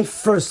 my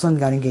first son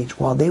got engaged.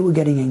 While they were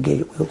getting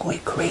engaged, we were going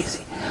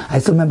crazy. I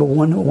still remember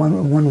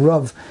one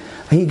Rav.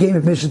 He gave me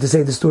permission to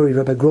say the story.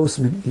 Rabbi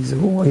Grossman, he's a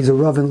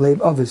Rav in Leib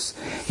Avis.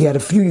 He had a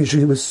few years.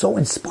 He was so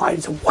inspired.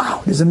 He said,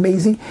 "Wow, this is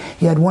amazing."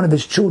 He had one of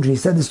his children. He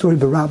said the story,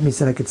 but Rav me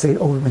said I could say it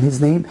over in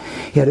his name.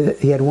 He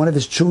had one of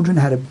his children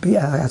had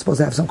I supposed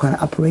to have some kind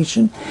of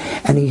operation,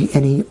 and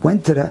he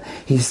went to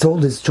he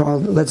told his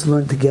child, "Let's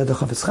learn together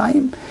Chafetz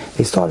Chaim."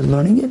 They started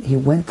learning it. He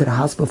went to the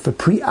hospital for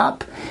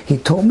pre-op. He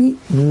told me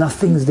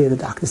nothing's there. The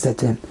doctor said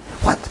to him,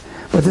 "What?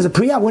 But there's a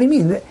pre-op. What do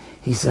you mean?"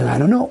 He said, "I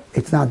don't know.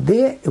 It's not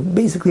there." It was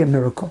basically a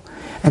miracle.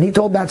 And he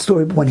told that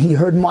story when he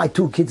heard my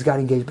 2 kids got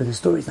engaged, but the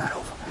story's not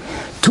over.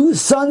 2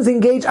 sons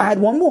engaged, I had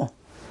 1 more.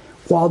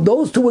 While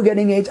those 2 were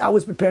getting engaged, I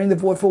was preparing the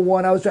board for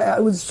 1. I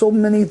was so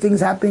many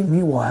things happening.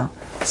 Meanwhile,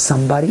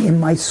 somebody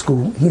in my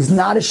school, he's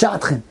not a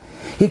shadchan.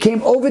 He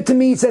came over to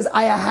me, he says,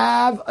 "I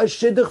have a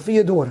shidduch for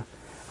your daughter."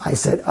 I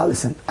said,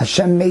 listen,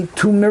 Hashem made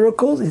 2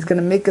 miracles, he's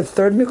going to make a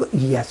 3rd miracle?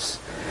 Yes.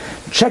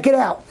 Check it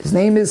out. His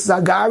name is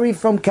Zagari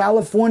from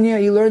California.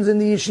 He learns in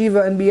the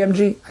yeshiva and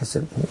BMG. I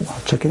said,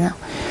 I'll check it out.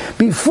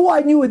 Before I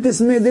knew it,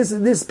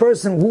 this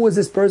person, who was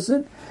this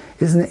person?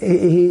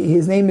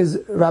 His name is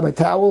Rabbi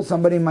Towel,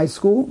 somebody in my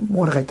school,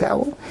 Mordechai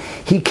Towel.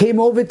 He came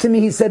over to me,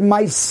 he said,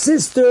 "My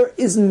sister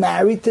is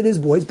married to this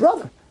boy's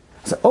brother."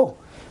 I said,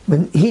 but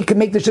he could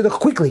make the shidduch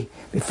quickly.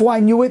 Before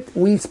I knew it,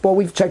 we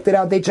checked it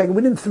out, they checked it.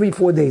 Within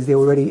 3-4 days, the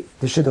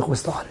shidduch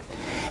was started.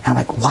 And I'm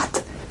like,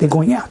 what? They're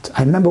going out.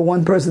 I remember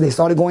one person, they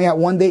started going out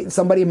one day.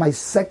 Somebody in my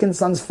second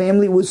son's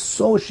family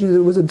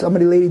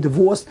somebody lady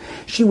divorced.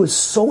 She was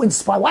so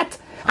inspired. What?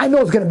 I know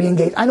it's going to be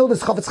engaged. I know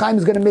this Chafetz Chaim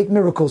is going to make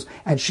miracles.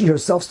 And she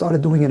herself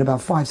started doing it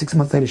about 5-6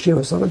 months later. She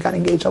herself got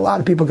engaged. A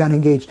lot of people got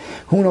engaged.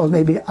 Who knows,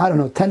 maybe,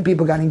 10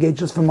 people got engaged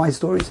just from my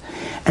stories.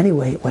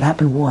 Anyway, what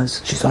happened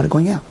was, she started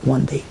going out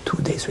 1 day,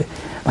 2 days.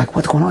 Like,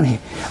 what's going on here?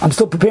 I'm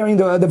still preparing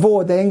the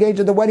vote. They engaged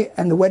at the wedding.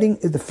 And the wedding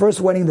is the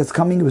first wedding that's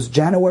coming. It was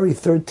January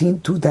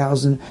 13,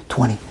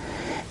 2020.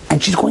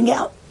 And she's going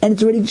out. And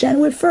it's already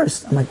January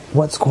 1st. I'm like,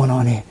 what's going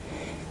on here?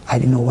 I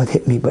didn't know what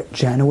hit me, but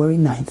January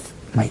 9th,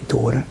 my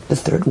daughter, the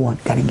 3rd one,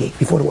 got engaged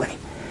before the wedding.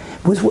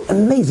 It was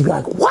amazing.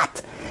 Like,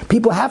 what?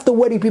 People, half the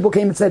wedding people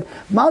came and said,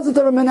 "Mazel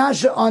tov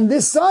Menache on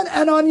this son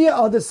and on your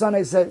other son."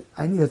 I said,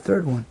 "I need a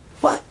 3rd one."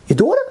 "What? Your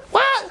daughter?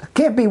 What?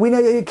 Can't be.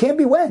 It can't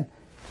be when?"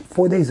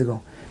 4 days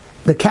ago.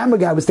 The camera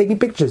guy was taking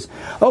pictures.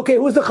 "Okay,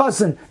 who's the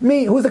chassan?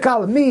 Me. Who's the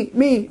kala?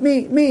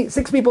 Me.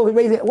 6 people who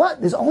raised it.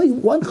 What? There's only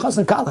 1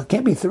 chassan kala.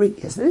 Can't be 3.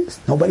 Yes, it is.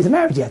 Nobody's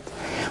married yet.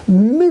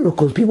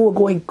 Miracles. People were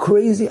going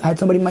crazy. I had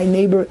somebody, my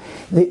neighbor,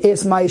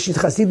 she's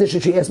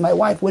Hasidish, she asked my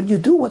wife, "What did you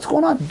do? What's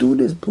going on?" "Do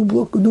this,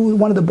 do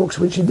one of the books."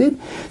 What she did,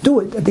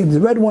 do it. I think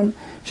the red one.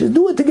 She said,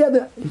 "Do it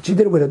together." She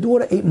did it with her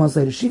daughter. 8 months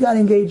later, she got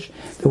engaged.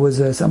 There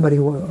was somebody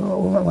who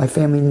my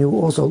family knew,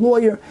 also a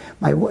lawyer.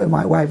 My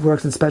wife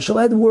works in special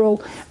ed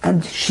world,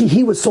 and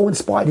he was so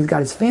inspired. He's got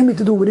his family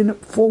to do it within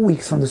 4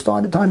 weeks from the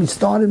start of the time he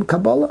started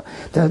Kabbalah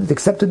to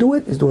accept to do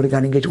it. His daughter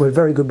got engaged with a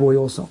very good boy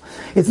also.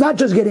 It's not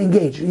just getting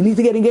engaged. You need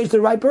to get engaged to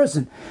the right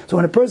person. So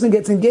when a person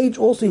gets engaged,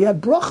 also you have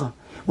bracha.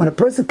 When a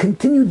person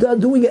continues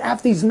doing it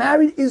after he's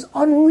married is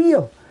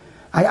unreal.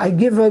 I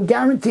give a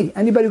guarantee,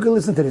 anybody who can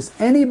listen to this,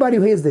 anybody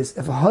who hears this,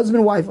 if a husband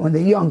and wife, when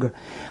they're younger,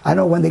 I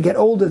know when they get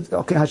older,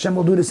 okay, Hashem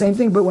will do the same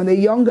thing, but when they're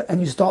younger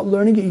and you start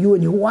learning it, you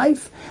and your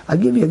wife, I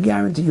give you a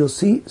guarantee, you'll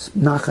see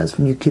nachas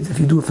from your kids if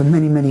you do it for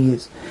many, many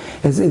years.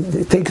 I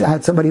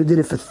had somebody who did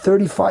it for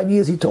 35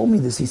 years, he told me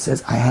this, he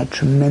says, I had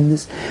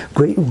tremendous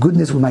great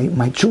goodness with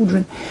my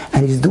children,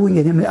 and he's doing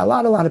it, a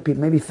lot of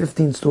people, maybe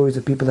 15 stories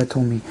of people that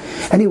told me.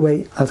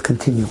 Anyway, I'll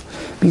continue.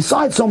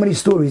 Besides so many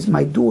stories,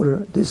 my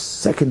daughter, this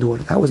second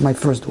daughter, that was my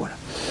first daughter.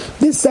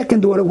 This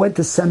second daughter went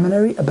to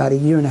seminary about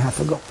 1.5 years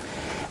ago.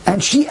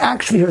 And she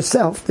actually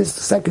herself, this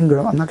second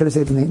girl, I'm not going to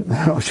say the name, I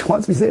don't know if she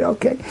wants me to say it,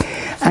 okay.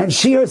 And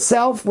she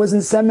herself was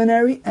in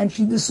seminary and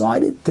she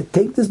decided to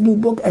take this blue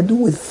book and do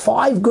it with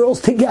 5 girls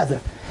together.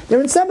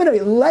 They're in seminary.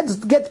 Let's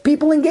get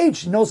people engaged.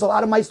 She knows a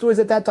lot of my stories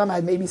at that time. I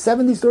had maybe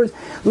 70 stories.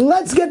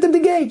 Let's get them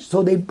engaged.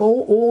 So they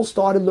all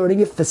started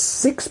learning it for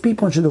 6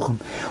 people in Shidduchim.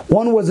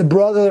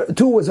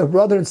 2 was a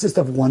brother and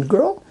sister of 1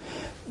 girl.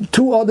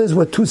 2 others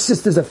were 2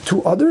 sisters of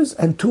 2 others,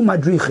 and 2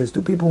 madriches,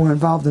 2 people who were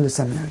involved in the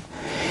seminary.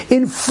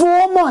 In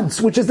 4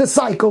 months, which is the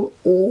cycle,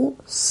 all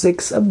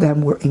 6 of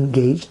them were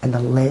engaged, and the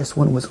last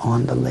one was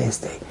on the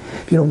last day.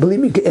 If you don't believe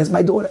me, you can ask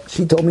my daughter.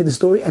 She told me the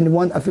story, and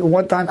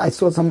one time I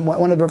saw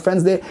one of her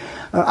friends there,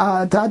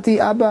 Tati,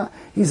 Abba,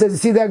 he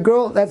says, see that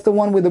girl? That's the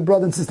one with the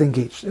brother and sister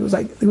engaged. It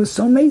was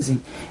so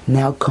amazing.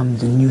 Now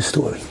comes the new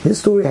story. This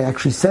story I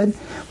actually said,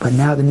 but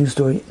now the new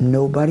story,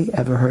 nobody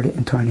ever heard it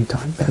in Tiny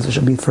Time. That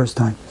should be the first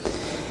time.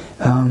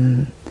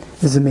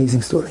 This is an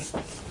amazing story.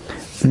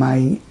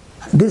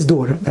 This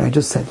daughter that I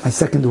just said, my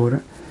second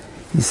daughter,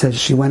 he says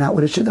she went out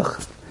with a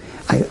shidduch.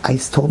 I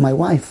told my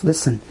wife,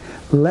 listen,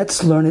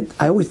 let's learn it.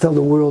 I always tell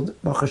the world,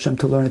 Baruch Hashem,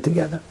 to learn it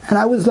together. And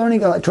I was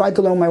learning, I tried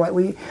to learn my wife.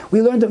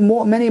 We learned it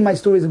more, many of my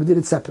stories, we did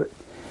it separate.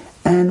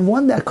 And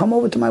one day I come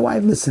over to my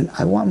wife, listen,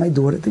 I want my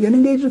daughter to get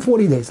engaged in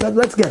 40 days.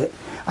 Let's get it.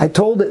 I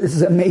told her, this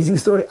is an amazing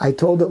story, I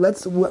told her,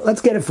 let's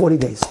get it 40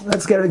 days.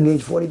 Let's get her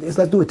engaged 40 days.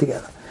 Let's do it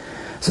together.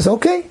 She says,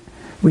 okay.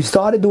 We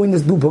started doing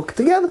this blue book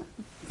together.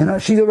 You know,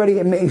 she's already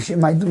amazing.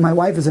 My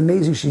wife is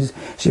amazing.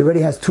 She already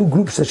has 2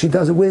 groups that she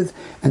does it with,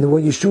 and the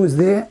way Yeshua is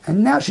there.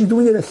 And now she's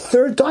doing it a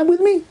 3rd time with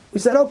me. We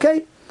said,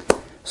 okay.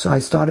 So we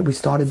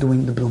started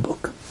doing the blue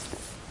book.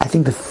 I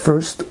think the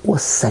 1st or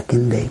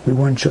 2nd day, we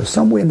weren't sure.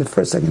 Somewhere in the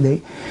 1st, 2nd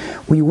day,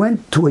 we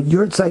went to a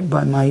yurt site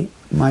by my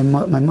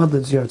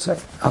mother's yurt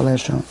site. Allah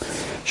Hashem.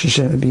 She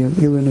should be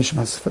Ilu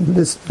Nishmas.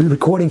 This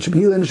recording should be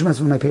Ilu Nishmas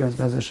for my parents,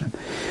 B'ez Hashem.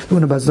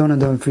 Luna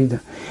Bazona and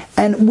Frida.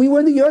 And we were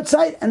in the yurt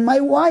site, and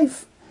my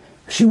wife,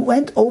 she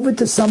went over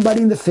to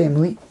somebody in the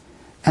family,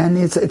 and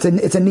it's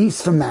a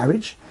niece from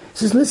marriage. She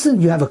says,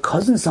 listen, you have a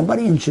cousin,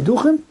 somebody in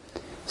Shidduchim? I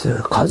said,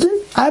 a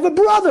cousin? I have a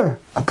brother.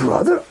 A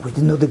brother? We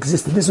didn't know they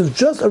existed. This was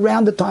just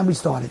around the time we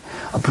started.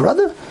 A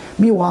brother?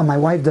 Meanwhile, my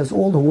wife does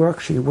all the work.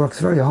 She works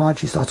very hard.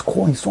 She starts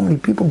calling so many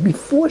people.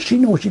 Before she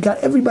knew it, she got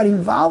everybody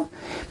involved.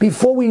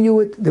 Before we knew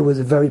it, there was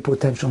a very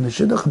potential in the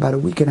Shidduch. About a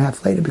week and a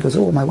half later, because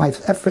of all my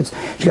wife's efforts,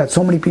 she got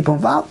so many people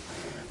involved.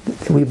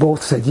 We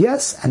both said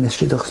yes, and the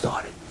Shidduch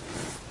started.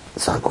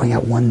 Started going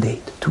out 1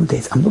 day, 2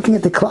 days. I'm looking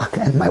at the clock,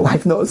 and my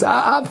wife knows,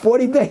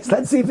 40 days.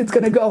 Let's see if it's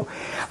going to go.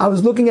 I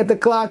was looking at the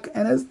clock,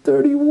 and it's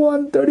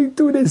 31,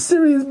 32. They're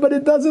serious, but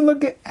it doesn't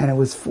look it. And it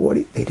was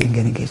 40. They didn't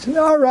get engaged.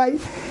 All right.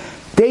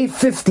 Day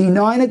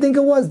 59, I think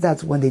it was.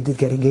 That's when they did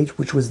get engaged,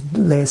 which was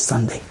last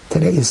Sunday.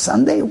 Today is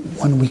Sunday,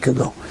 1 week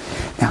ago.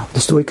 Now, the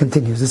story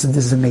continues. This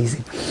is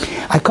amazing.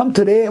 I come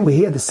today, and we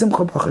hear the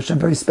Simcha, Baruch Hashem,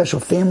 very special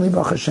family,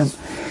 Baruch Hashem.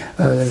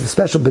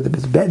 Special, the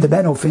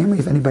Beno family,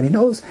 if anybody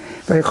knows.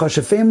 Very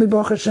chashuv family,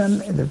 Baruch Hashem.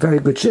 The very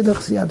good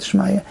shidduch, Siyat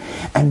Shmaya.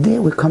 And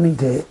there we're coming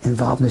to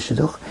involve in the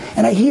shidduch.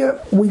 And I hear,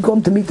 we go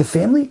to meet the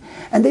family,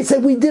 and they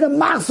said, we did a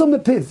ma'aseh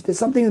mepiv. There's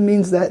something that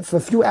means that for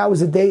a few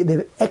hours a day,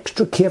 they're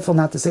extra careful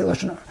not to say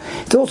Lashon Hara.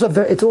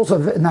 It's also a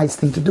very nice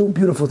thing to do,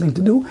 beautiful thing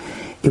to do.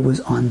 It was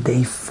on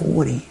day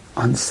 40,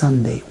 on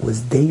Sunday,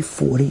 was day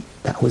 40,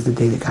 that was the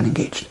day they got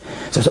engaged.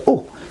 So I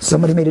said,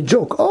 somebody made a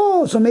joke.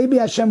 So maybe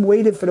Hashem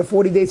waited for the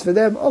 40 days for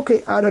them.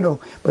 Okay, I don't know.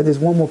 But there's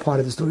one more part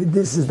of the story.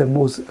 This is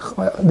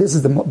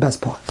the best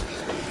part.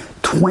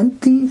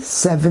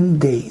 27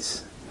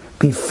 days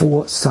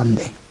before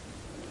Sunday,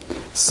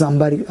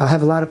 I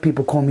have a lot of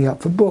people call me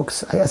up for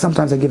books.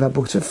 Sometimes I give out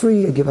books for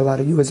free. I give a lot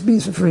of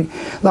USBs for free.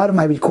 A lot of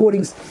my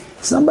recordings.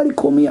 Somebody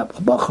called me up,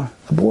 a bacher,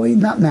 a boy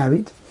not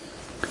married.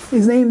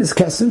 His name is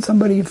Kessin,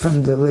 somebody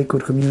from the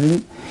Lakewood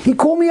community. He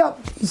called me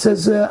up. He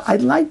says,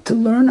 I'd like to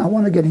learn. I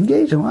want to get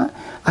engaged.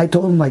 I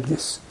told him like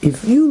this.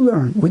 If you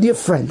learn with your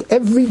friend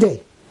every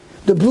day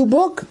the blue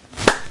book,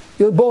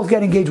 you'll both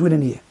get engaged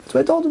within a year. So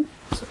I told him.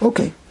 I said,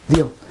 okay,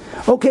 deal.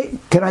 Okay,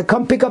 can I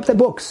come pick up the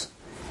books?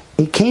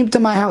 He came to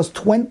my house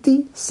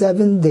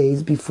 27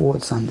 days before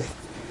Sunday.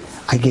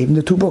 I gave him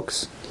the 2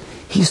 books.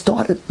 He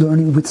started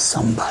learning with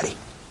somebody.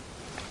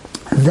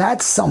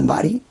 That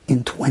somebody,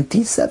 in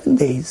 27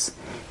 days,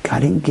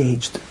 got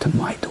engaged to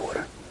my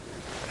daughter.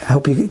 I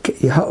hope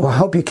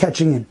you're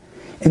catching in.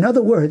 In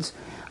other words,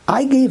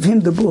 I gave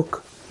him the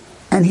book,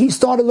 and he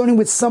started learning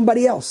with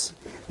somebody else.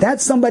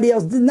 That somebody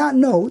else did not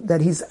know that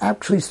he's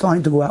actually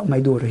starting to go out with my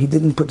daughter. He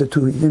didn't put the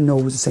 2, he didn't know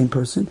it was the same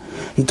person.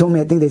 He told me,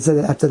 I think they said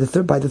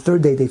that by the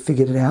third day they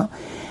figured it out.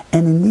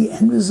 And in the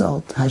end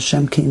result,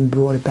 Hashem came and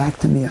brought it back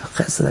to me. A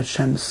chesed,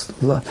 Hashem's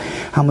love.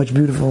 How much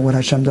beautiful what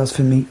Hashem does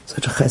for me.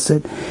 Such a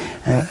chesed.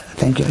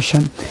 Thank you,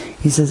 Hashem.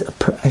 He says,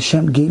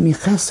 Hashem gave me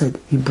chesed.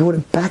 He brought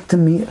it back to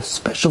me, a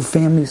special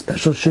family, a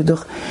special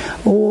shidduch,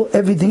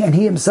 everything. And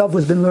he himself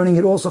has been learning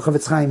it also,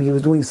 Chavetz Chaim. He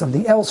was doing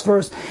something else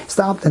first,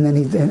 stopped, and then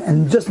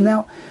and just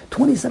now,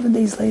 27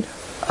 days later,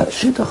 a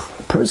shidduch,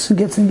 a person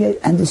gets engaged,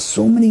 and there's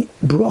so many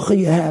bracha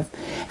you have.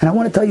 And I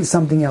want to tell you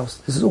something else.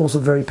 This is also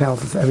very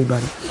powerful for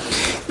everybody.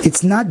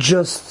 It's not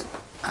just,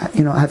 I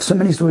have so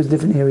many stories in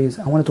different areas.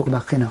 I want to talk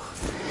about chinuch.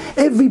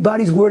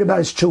 Everybody's worried about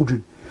his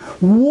children.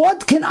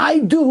 What can I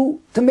do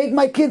to make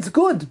my kids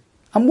good?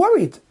 I'm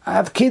worried. I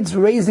have kids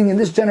raising in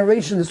this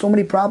generation. There's so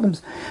many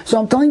problems. So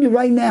I'm telling you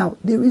right now,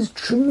 there is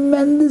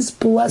tremendous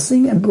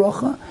blessing and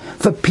bracha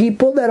for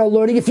people that are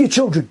learning it for your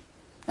children.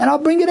 And I'll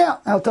bring it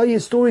out. I'll tell you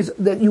stories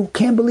that you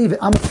can't believe it.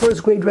 I'm a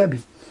first grade Rebbe.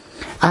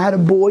 I had a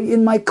boy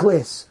in my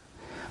class.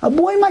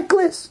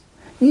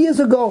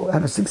 Years ago, I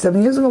don't know,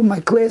 6-7 years ago, in my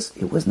class,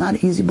 it was not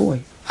an easy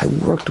boy. I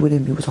worked with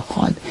him. He was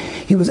hard.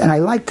 And I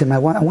liked him. I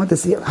wanted to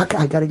see,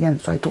 I got again.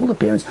 So I told the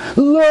parents,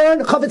 learn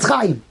Chavetz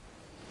Chaim.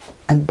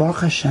 And Baruch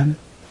Hashem,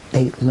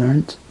 they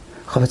learned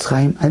Chavetz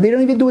Chaim. And they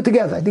don't even do it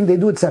together. I think they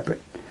do it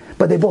separate.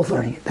 But they're both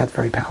learning it. That's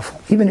very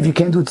powerful. Even if you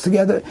can't do it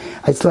together,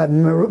 I still have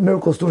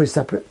miracle stories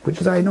separate, which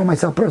is I know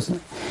myself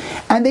personally.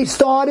 And they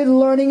started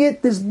learning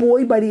it. This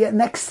boy, by the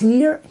next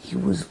year, he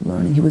was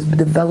learning. He was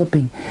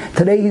developing.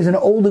 Today, he's in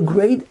an older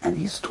grade, and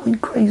he's doing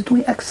great. He's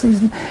doing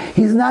excellent.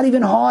 He's not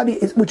even hard,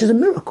 which is a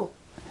miracle.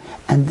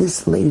 And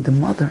this lady, the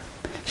mother,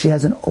 she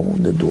has an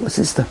older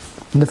sister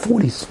in the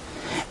 40s.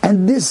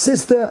 And this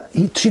sister,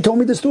 she told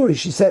me the story.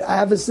 She said, I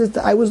have a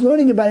sister, I was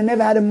learning it, but I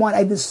never had in mind.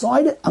 I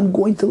decided I'm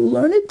going to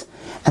learn it.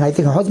 And I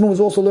think her husband was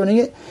also learning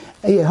it.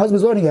 Her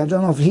husband's learning it. I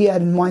don't know if he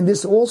had in mind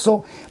this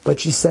also. But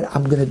she said,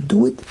 I'm going to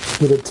do it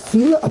with a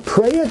tefillah, a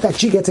prayer that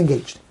she gets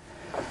engaged.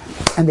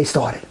 And they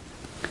started.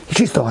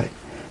 She started.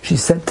 She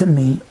said to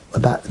me,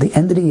 about the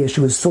end of the year,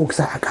 she was so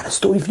excited. I got a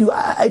story for you.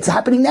 It's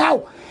happening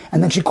now.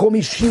 And then she called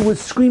me. She was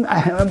screaming.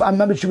 I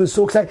remember she was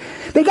so excited.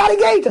 They got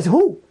engaged. I said,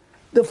 who?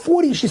 The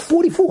 40. She's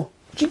 44.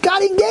 She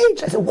got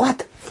engaged. I said,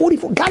 what?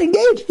 44? Got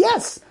engaged?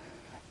 Yes.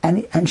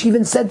 And she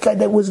even said that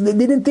they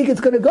didn't think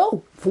it's going to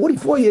go.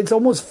 44 years, it's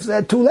almost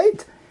too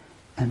late.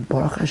 And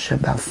Baruch Hashem,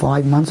 about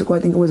 5 months ago, I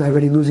think it was, I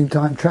already losing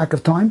track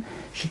of time,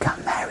 she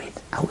got married.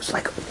 I was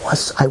like,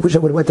 I wish I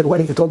would have went to the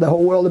wedding and told the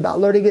whole world about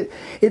learning it.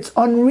 It's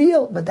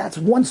unreal, but that's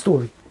one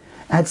story.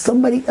 I had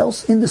somebody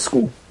else in the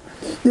school.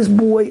 This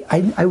boy,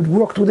 I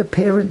worked with the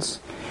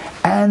parents,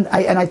 and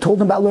I told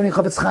them about learning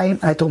Chavetz Chaim,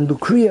 and I told them to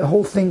create a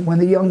whole thing when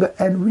they're younger,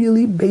 and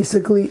really,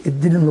 basically,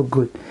 it didn't look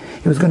good.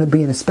 He was going to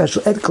be in a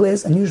special ed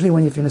class, and usually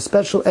when you're in a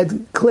special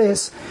ed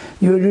class,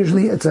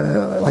 it's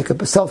like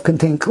a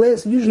self-contained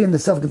class, usually in the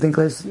self-contained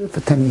class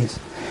for 10 years.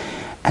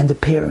 And the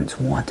parents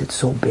wanted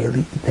so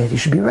badly that he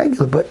should be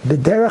regular, but the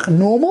derech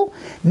normal,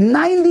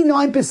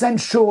 99%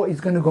 sure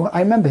he's going to go. I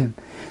remember him.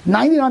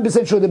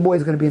 99% sure the boy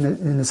is going to be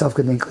in the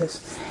self-contained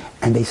class.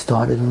 And they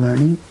started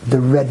learning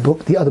the red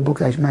book, the other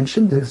book I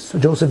mentioned, the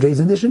Joseph J's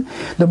edition.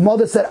 The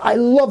mother said, I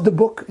love the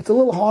book. It's a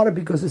little harder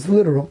because it's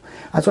literal.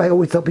 That's why I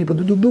always tell people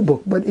to do blue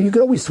book. But you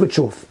can always switch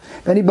off.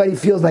 If anybody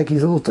feels like he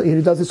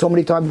does it so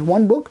many times with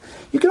one book,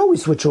 you can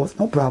always switch off,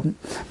 no problem.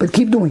 But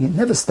keep doing it,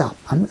 never stop.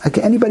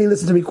 Anybody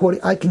listen to the recording,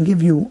 I can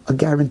give you a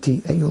guarantee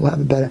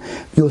that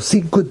you'll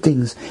see good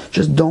things.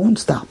 Just don't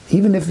stop.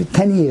 Even if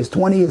 10 years,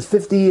 20 years,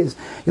 50 years,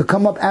 you'll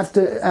come up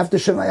after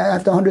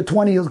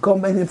 120, you'll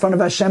come in front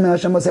of Hashem, and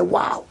Hashem will say,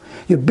 wow,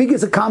 your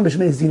biggest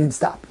accomplishment is you didn't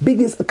stop.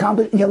 Biggest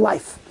accomplishment in your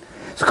life.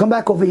 So come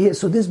back over here.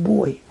 So this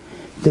boy,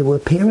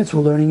 parents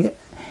were learning it,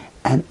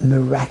 and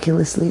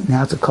miraculously,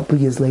 now it's a couple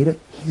of years later,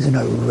 he's in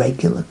a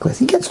regular class.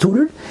 He gets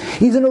tutored.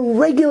 He's in a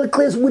regular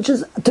class, which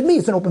is, to me,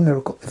 it's an open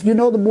miracle. If you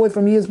know the boy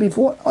from years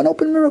before, an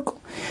open miracle.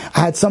 I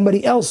had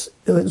somebody else,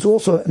 it's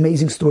also an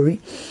amazing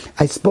story.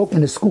 I spoke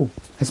in a school.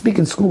 I speak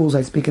in schools,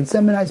 I speak in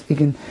seminars,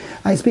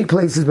 I speak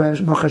places,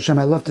 Baruch Hashem,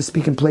 I love to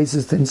speak in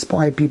places to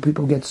inspire people.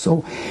 People get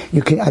so,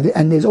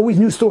 and there's always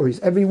new stories.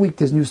 Every week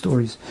there's new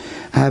stories.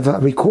 I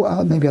have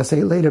maybe I'll say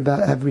it later,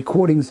 but I have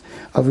recordings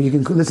of, you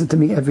can listen to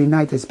me every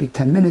night. I speak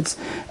 10 minutes.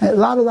 A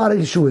lot of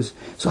Yeshuas.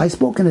 So I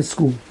spoke in a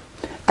school.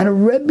 And a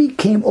Rebbe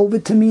came over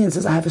to me and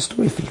says, I have a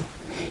story for you.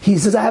 He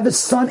says, I have a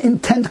son in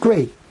 10th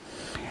grade.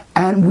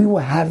 And we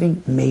were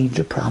having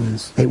major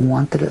problems. They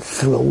wanted to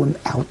throw him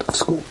out of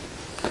school.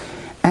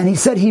 And he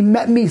said he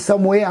met me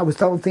somewhere. I was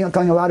telling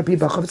a lot of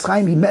people about Chavetz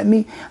Chaim. He met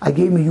me. I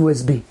gave him a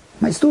USB.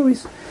 My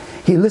stories.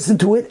 He listened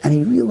to it and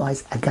he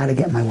realized, I got to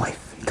get my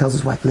wife. He tells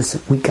his wife,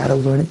 listen, we got to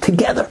learn it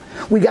together.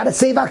 We got to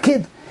save our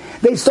kid.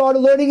 They started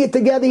learning it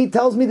together. He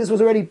tells me this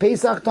was already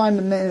Pesach time,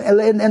 and at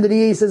the end of the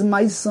year, he says,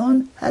 my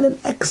son had an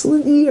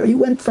excellent year. He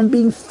went from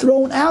being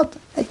thrown out,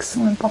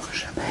 excellent, Baruch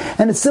Hashem.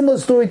 And a similar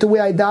story to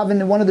where I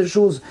daven in one of the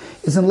shuls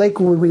is in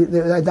Lakewood,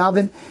 I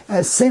daven.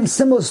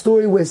 Similar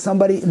story where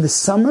somebody in the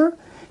summertime,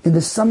 it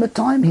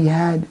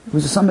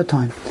was a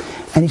summertime,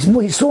 and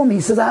he saw me,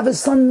 he says, I have a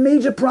son,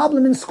 major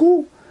problem in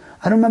school.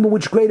 I don't remember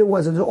which grade it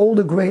was. It was an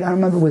older grade. I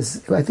remember I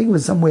think it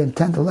was somewhere in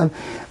 10th, 11th,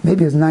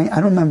 maybe it was 9th. I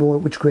don't remember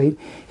which grade.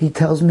 He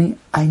tells me,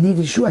 I need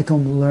a shoe. I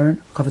told him to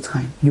learn Chavetz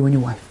Chaim, you and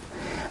your wife.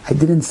 I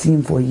didn't see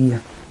him for a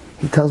year.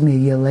 He tells me a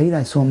year later,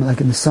 I saw him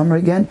like in the summer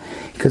again,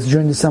 because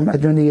during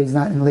the year he's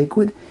not in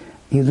Lakewood.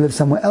 He lives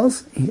somewhere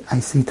else.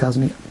 He tells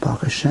me,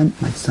 Baruch Hashem,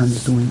 my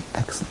son's doing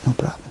excellent, no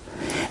problem.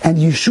 And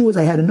Yeshua's,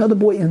 I had another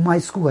boy in my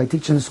school. I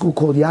teach in a school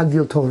called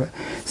Yagdil Torah.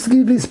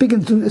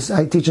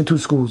 I teach in 2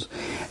 schools.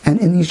 And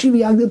in Yeshiva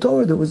Yagdil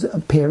Torah, there was a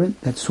parent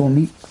that saw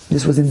me.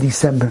 This was in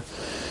December.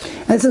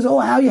 And it says, oh,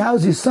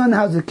 how's your son?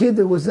 How's the kid?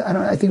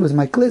 I think it was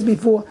my class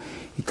before.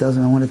 He tells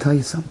me, I want to tell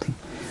you something.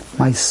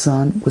 My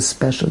son was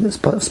special. He was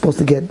supposed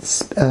to get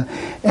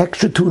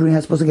extra tutoring. He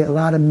was supposed to get a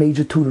lot of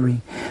major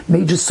tutoring,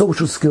 major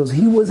social skills.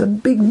 He was a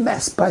big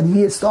mess by the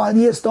year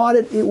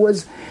started. It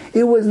was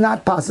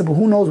not possible.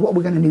 Who knows what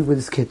we're going to need with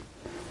this kid?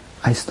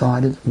 I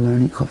started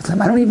learning Chavetz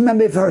Chaim. I don't even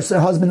remember if her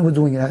husband was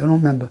doing it. I don't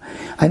remember.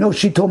 I know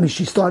she told me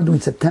she started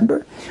doing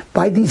September.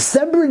 By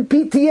December in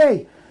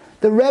PTA,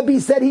 The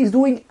Rebbe said he's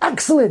doing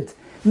excellent.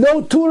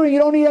 No tutoring, you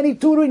don't need any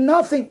tutoring,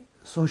 nothing.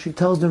 So she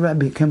tells the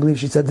Rebbe, can't believe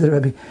she said to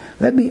the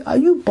Rebbe, are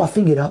you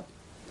buffing it up?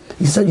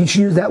 He said, you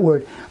should use that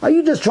word. Are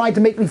you just trying to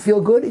make me feel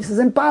good? He says,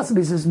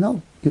 impossible. He says,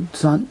 no, your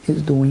son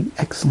is doing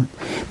excellent.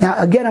 Now,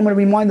 again, I'm going to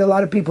remind a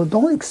lot of people,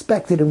 don't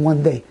expect it in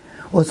one day.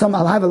 Or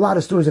I'll have a lot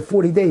of stories of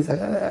 40 days,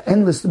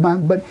 endless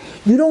amount, but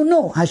you don't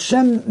know.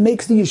 Hashem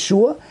makes the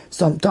Yeshua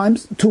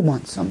sometimes 2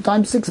 months,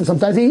 sometimes 6 months,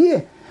 sometimes a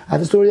year. I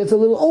have a story that's a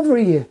little over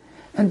a year.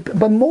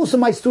 But most of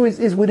my stories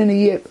is within a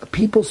year.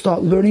 People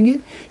start learning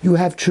it. You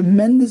have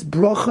tremendous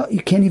bracha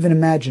you can't even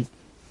imagine.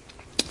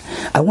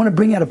 I want to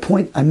bring out a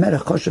point. I met a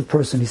chashuv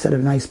person. He said a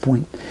nice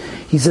point.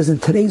 He says, in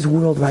today's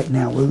world right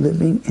now, we're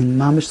living in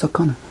mamish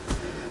sakana.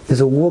 There's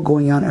a war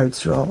going on in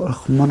Eretz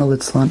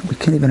Yisrael. We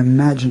can't even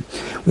imagine.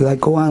 We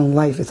go on in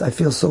life. I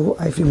feel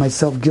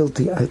myself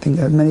guilty. I think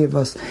that many of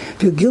us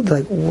feel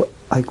guilty.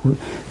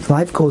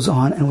 Life goes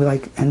on, and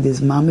and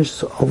there's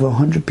mamish over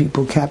 100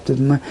 people captive.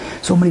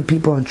 So many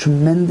people are in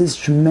tremendous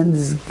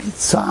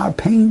tsar,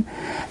 pain,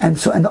 and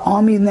the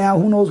army now.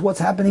 Who knows what's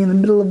happening in the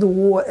middle of the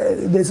war?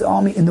 There's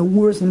army in the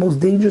worst and most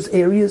dangerous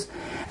areas,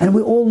 and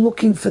we're all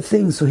looking for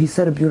things. So he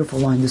said a beautiful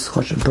line. This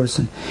chashuv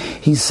person,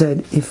 he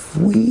said, if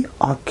we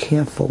are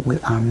careful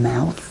with our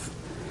mouth,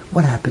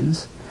 what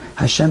happens?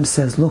 Hashem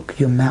says, look,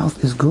 your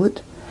mouth is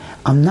good.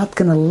 I'm not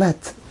going to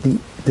let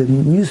the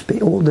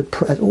newspaper, all the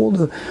press, all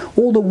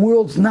the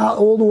world's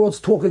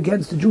talk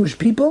against the Jewish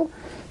people.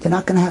 They're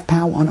not going to have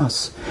power on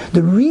us.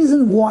 The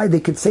reason why they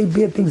could say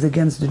bad things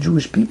against the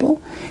Jewish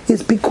people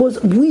is because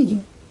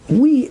we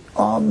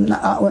are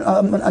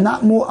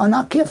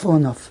not careful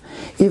enough.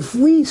 If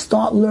we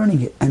start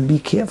learning it and be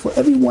careful,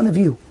 every one of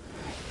you,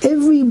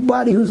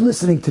 everybody who's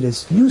listening to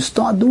this, you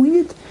start doing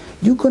it,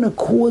 you're going to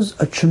cause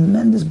a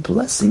tremendous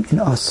blessing in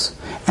us.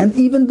 And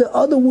even the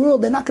other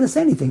world, they're not going to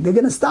say anything. They're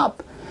going to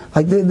stop.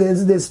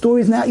 There's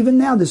stories now, even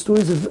now, there's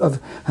stories of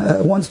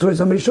one story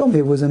somebody showed me.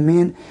 It was a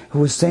man who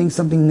was saying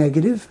something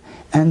negative,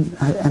 and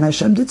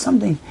Hashem did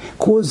something,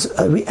 caused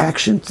a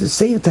reaction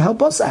to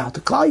help us out,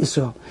 to Klal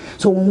Yisrael.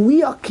 So when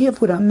we are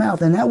careful with our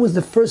mouth, and that was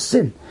the first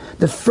sin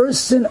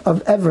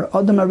of ever,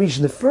 Adam Harish,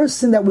 the first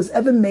sin that was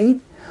ever made,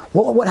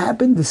 what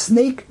happened? The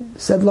snake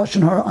said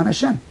Lashon Hara on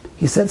Hashem.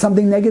 He said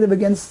something negative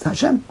against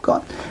Hashem,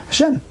 God,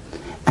 Hashem.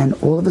 And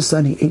all of a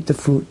sudden he ate the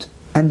fruit.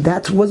 And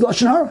that was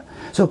Lashon Hara.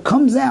 So it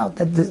comes out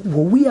that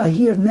what we are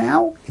here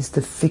now is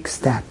to fix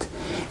that.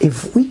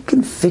 If we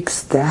can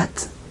fix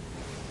that,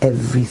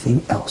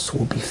 everything else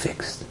will be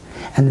fixed.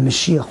 And the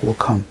Mashiach will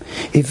come.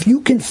 If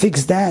you can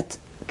fix that,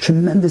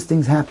 tremendous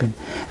things happen.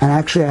 And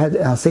actually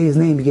I'll say his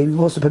name. He gave me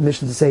also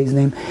permission to say his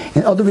name.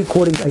 In other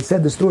recordings I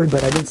said the story,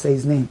 but I didn't say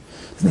his name.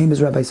 His name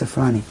is Rabbi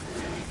Safrani.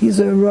 He's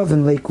a Rav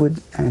in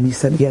Lakewood, and he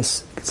said,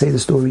 yes, I could say the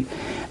story.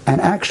 And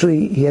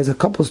actually, he has a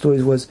couple of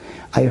stories.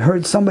 I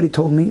heard somebody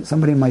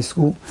in my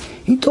school,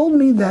 he told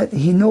me that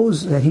he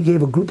knows that he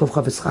gave a group of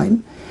Chafetz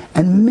Chaim,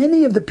 and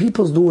many of the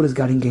people's daughters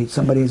got engaged.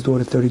 Somebody's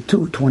daughter,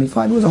 32,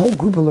 25. It was a whole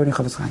group of learning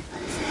Chafetz Chaim.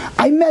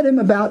 I met him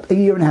about a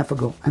year and a half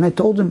ago, and I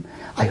told him,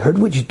 I heard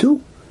what you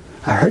do.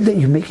 I heard that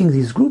you're making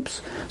these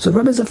groups. So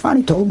Rabbi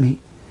Zafrani told me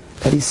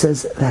that he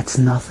says, that's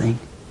nothing.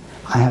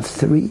 I have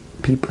 3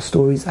 people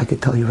stories I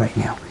could tell you right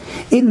now.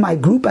 In my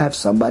group, I have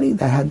somebody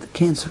that had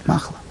cancer,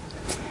 machla.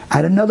 I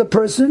had another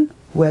person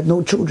who had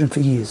no children for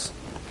years.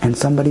 And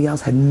somebody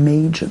else had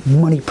major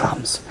money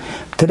problems.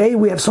 Today,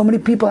 we have so many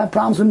people have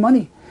problems with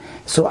money.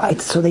 So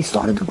they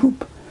started the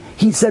group.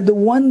 He said the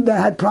one that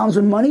had problems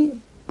with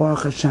money,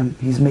 Baruch Hashem,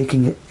 he's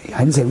making it. I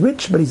didn't say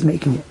rich, but he's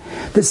making it.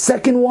 The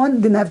second one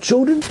didn't have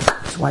children.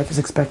 His wife is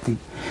expecting.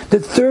 The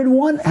third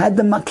one had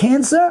the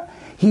cancer.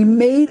 He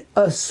made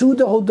a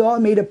Suda Hodah,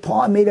 made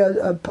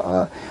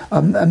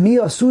a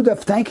meal, a Suda of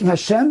thanking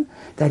Hashem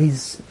that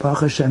he's, Baruch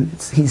Hashem,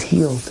 he's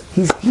healed.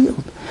 He's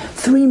healed.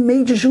 3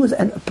 major shoes,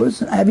 and a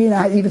person, I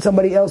had even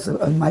somebody else,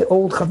 my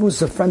old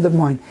chavus, a friend of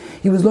mine.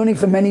 He was learning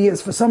for many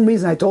years. For some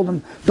reason, I told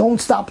him,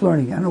 don't stop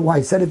learning. I don't know why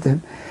I said it to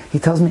him. He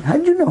tells me, how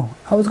did you know?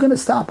 I was going to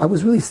stop. I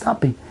was really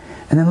stopping.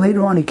 And then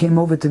later on, he came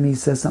over to me, he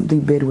says,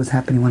 something bad was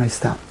happening when I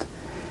stopped.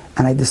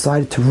 And I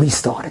decided to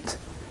restart it.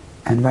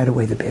 And right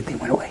away, the bad thing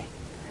went away.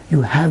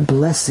 You have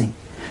blessing.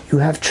 You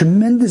have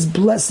tremendous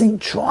blessing.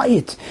 Try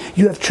it.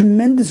 You have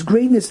tremendous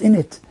greatness in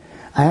it.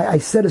 I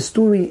said a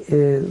story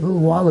a little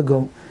while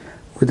ago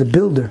with a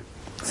builder,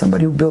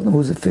 somebody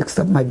who fixed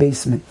up my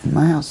basement in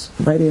my house,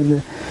 right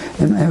in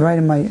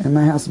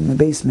my house in my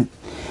basement.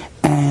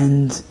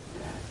 And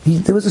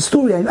there was a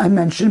story I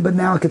mentioned, but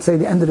now I could say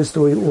the end of the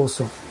story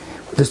also.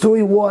 The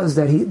story was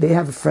that they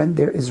have a friend,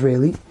 they're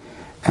Israeli,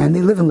 and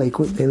they live in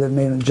Lakewood. They live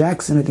in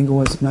Jackson, I think it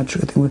was. I'm not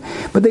sure.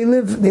 But they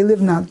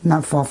live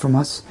not far from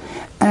us.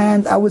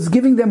 And I was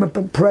giving them a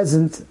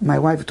present. My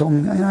wife told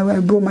me.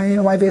 My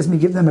wife asked me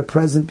to give them a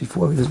present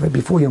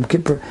before Yom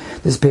Kippur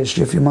this past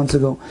year, a few months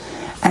ago.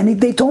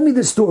 And they told me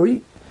this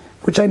story,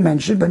 which I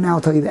mentioned, but now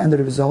I'll tell you the end of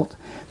the result.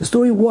 The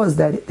story was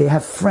that they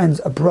have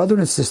friends, a brother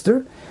and a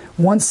sister.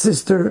 One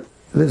sister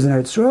lives in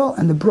Eretz Yisrael,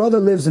 and the brother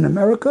lives in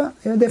America.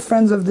 They're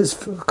friends of this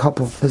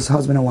couple, this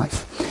husband and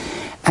wife.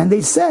 And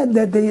they said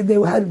that they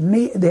had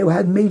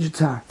major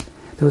tzar.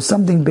 There was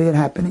something bad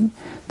happening.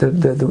 The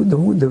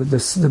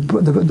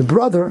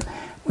brother,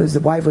 the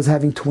wife was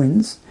having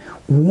twins.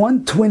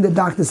 One twin, the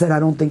doctor said, I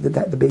don't think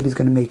that the baby's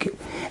going to make it.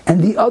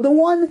 And the other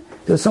one,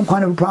 there was some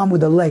kind of a problem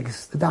with the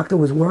legs. The doctor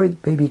was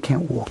worried, baby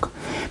can't walk.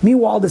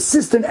 Meanwhile, the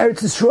sister in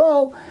Eretz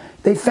Yisrael,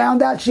 they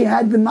found out she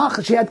had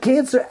Menache, she had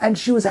cancer, and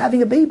she was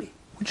having a baby,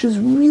 which is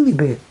really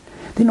bad.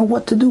 They didn't know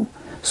what to do.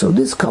 So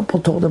this couple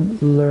told them,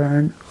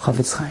 learn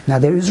Chavetz Chaim. Now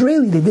they're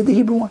Israeli, they did the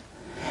Hebrew one.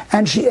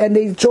 And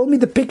they showed me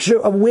the picture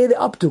of where they're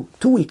up to,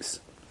 2 weeks.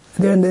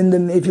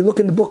 If you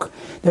look in the book,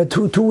 there are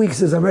 2 weeks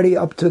is already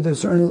up to the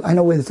certain, I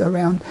know where it's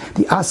around,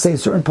 the Asay, a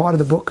certain part of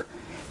the book.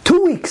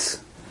 2 weeks,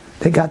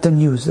 they got the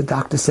news, the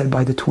doctor said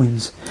by the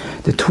twins.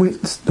 The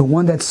twins, the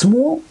one that's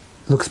small,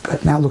 looks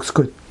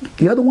good.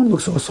 The other one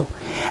looks also.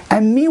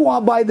 And meanwhile,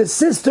 by the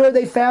sister,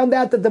 they found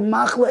out that the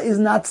machla is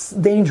not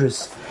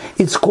dangerous.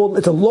 It's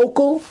a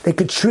local, they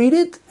could treat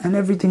it, and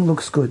everything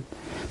looks good.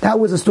 That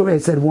was a story I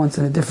said once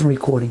in a different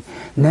recording.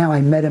 Now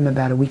I met him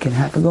about a week and a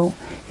half ago.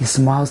 He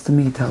smiles to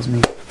me, he tells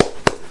me,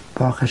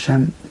 Baruch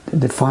Hashem,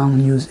 the final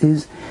news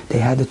is they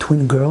had the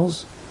twin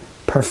girls,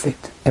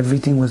 perfect.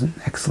 Everything was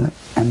excellent.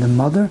 And the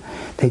mother,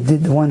 they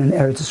did the one in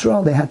Eretz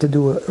Yisrael, they had to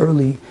do it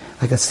early,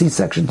 like a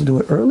C-section to do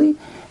it early.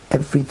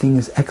 Everything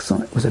is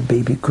excellent. It was a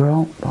baby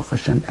girl. Baruch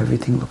Hashem,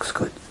 everything looks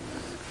good.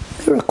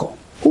 Miracle.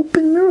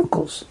 Open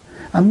miracles.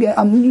 I'm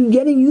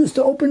getting used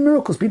to open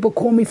miracles. People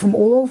call me from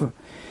all over.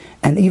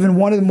 And even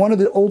one of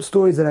the old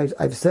stories that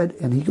I've said,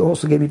 and he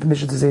also gave me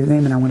permission to say his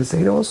name, and I want to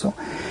say it also.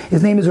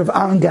 His name is Rav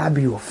Aaron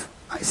Gabiov.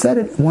 I said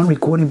it in one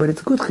recording, but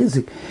it's a good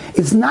chizik.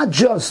 It's not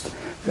just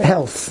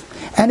health,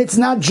 and it's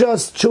not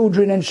just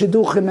children and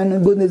shidduchim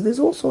and goodness. There's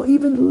also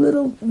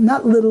even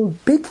not little,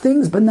 big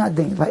things, but not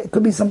things. Like, it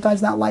could be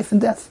sometimes not life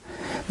and death.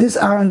 This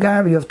Aaron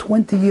Gabiov,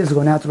 20 years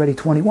ago, now it's already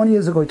 21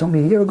 years ago, he told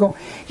me a year ago,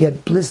 he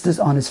had blisters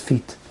on his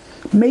feet.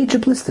 Major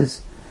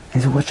blisters.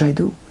 And he said, what should I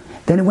do?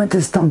 Then it went to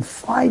his tongue,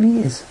 5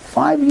 years.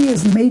 5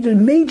 years,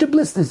 major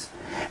blisters.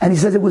 And he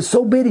says it was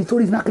so bad, he thought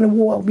he's not going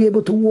to be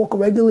able to walk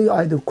regularly,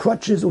 either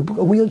crutches or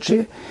a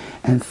wheelchair.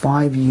 And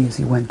 5 years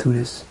he went through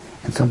this.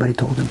 And somebody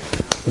told him,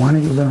 why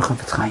don't you learn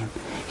Chavetz Chaim?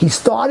 He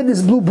started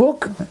this blue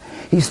book,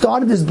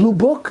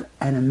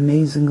 and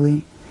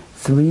amazingly,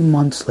 3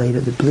 months later,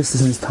 the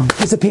blisters in his tongue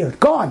disappeared,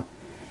 gone.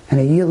 And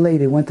a year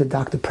later, he went to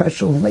Dr.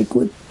 Preschel in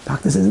Lakewood.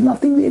 Doctor says,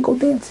 nothing there, go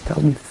dance. He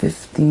tells me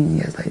 15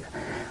 years later,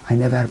 I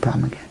never had a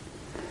problem again.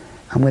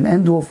 I'm going to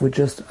end off with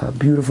just a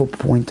beautiful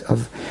point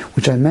of,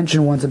 which I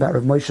mentioned once about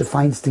Rav Moshe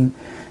Feinstein.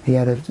 He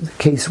had a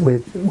case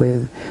with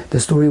the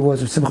story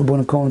was, Simcha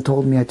Bona Cohen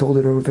told me, I told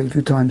it over a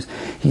few times,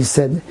 he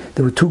said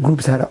there were two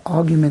groups that had an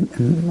argument,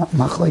 and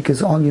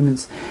machlekes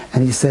arguments,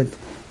 and he said,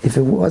 if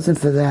it wasn't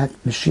for that,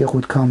 Mashiach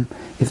would come,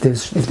 if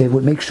they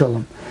would make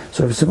shalom.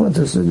 So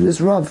this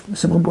Rav,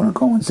 Simcha Bona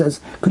Cohen says,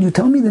 could you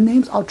tell me the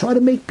names? I'll try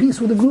to make peace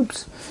with the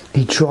groups.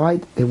 He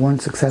tried, they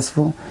weren't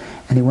successful,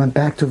 and he went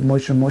back to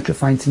Moshe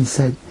Feinstein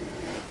said,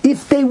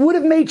 if they would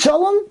have made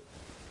shalom,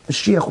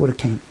 Mashiach would have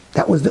came.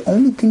 That was the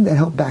only thing that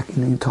held back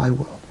in the entire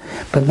world.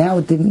 But now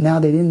it didn't. Now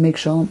they didn't make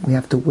shalom. We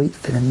have to wait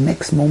for the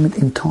next moment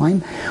in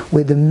time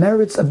where the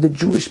merits of the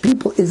Jewish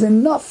people is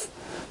enough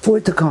for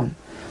it to come.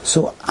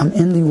 So I'm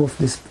ending off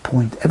this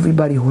point.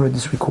 Everybody who heard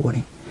this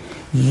recording,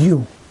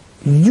 you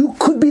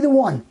could be the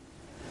one.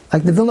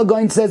 Like the Vilna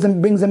Gaon says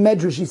and brings a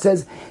medrash, he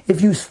says,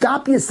 if you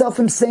stop yourself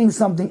from saying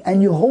something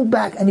and you hold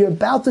back and you're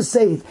about to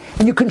say it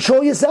and you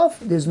control yourself,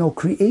 there's no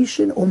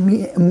creation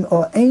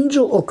or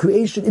angel or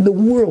creation in the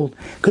world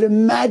could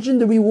imagine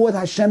the reward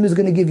Hashem is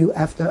going to give you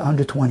after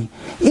 120.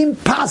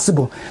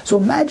 Impossible. So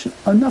imagine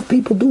enough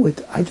people do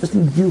it. I just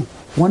need you,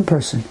 one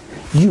person,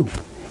 you.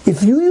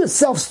 If you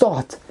yourself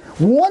start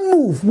one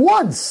move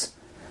once,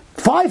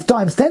 5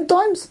 times, 10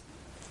 times,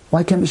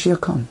 why can't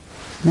Mashiach come?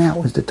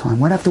 Now is the time.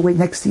 Why do I have to wait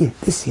next year,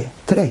 this year,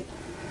 today?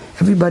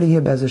 Everybody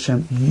here, Be'ez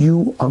Hashem,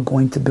 you are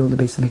going to build a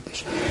Beis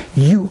Hamikdash.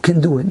 You can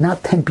do it.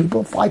 Not 10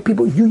 people, 5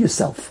 people, you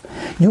yourself.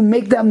 You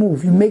make that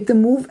move. You make the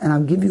move, and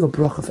I'll give you a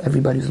bracha if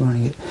everybody's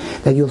learning it.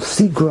 That you'll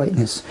see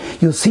greatness.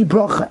 You'll see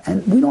bracha,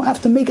 and we don't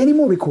have to make any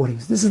more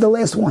recordings. This is the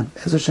last one.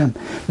 Be'ez Hashem.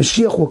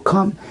 Mashiach will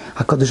come.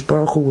 HaKadosh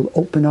Baruch Hu will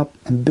open up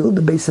and build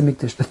the Beis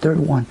Hamikdash, the third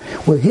one.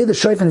 We'll hear the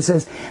shofar and it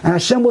says, and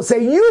Hashem will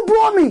say, you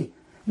brought me!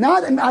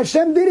 Not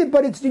Hashem did it,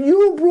 but it's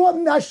you brought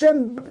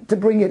Hashem to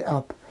bring it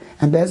up.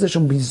 And Be'ez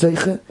Hashem will be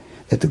zeicha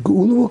that the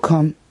Geula will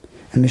come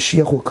and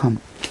Mashiach will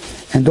come.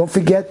 And don't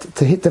forget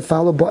to hit the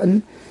follow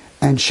button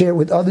and share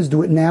with others.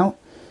 Do it now.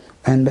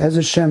 And Be'ez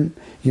Hashem,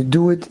 you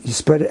do it, you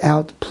spread it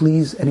out.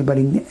 Please,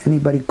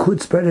 anybody could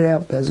spread it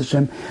out. Be'ez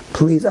Hashem,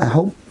 please. I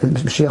hope that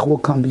Mashiach will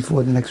come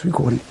before the next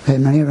recording.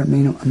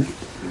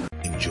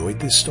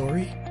 Enjoyed this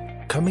story?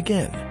 Come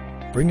again.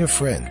 Bring a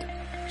friend.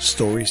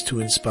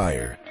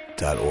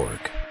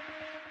 StoriesToInspire.org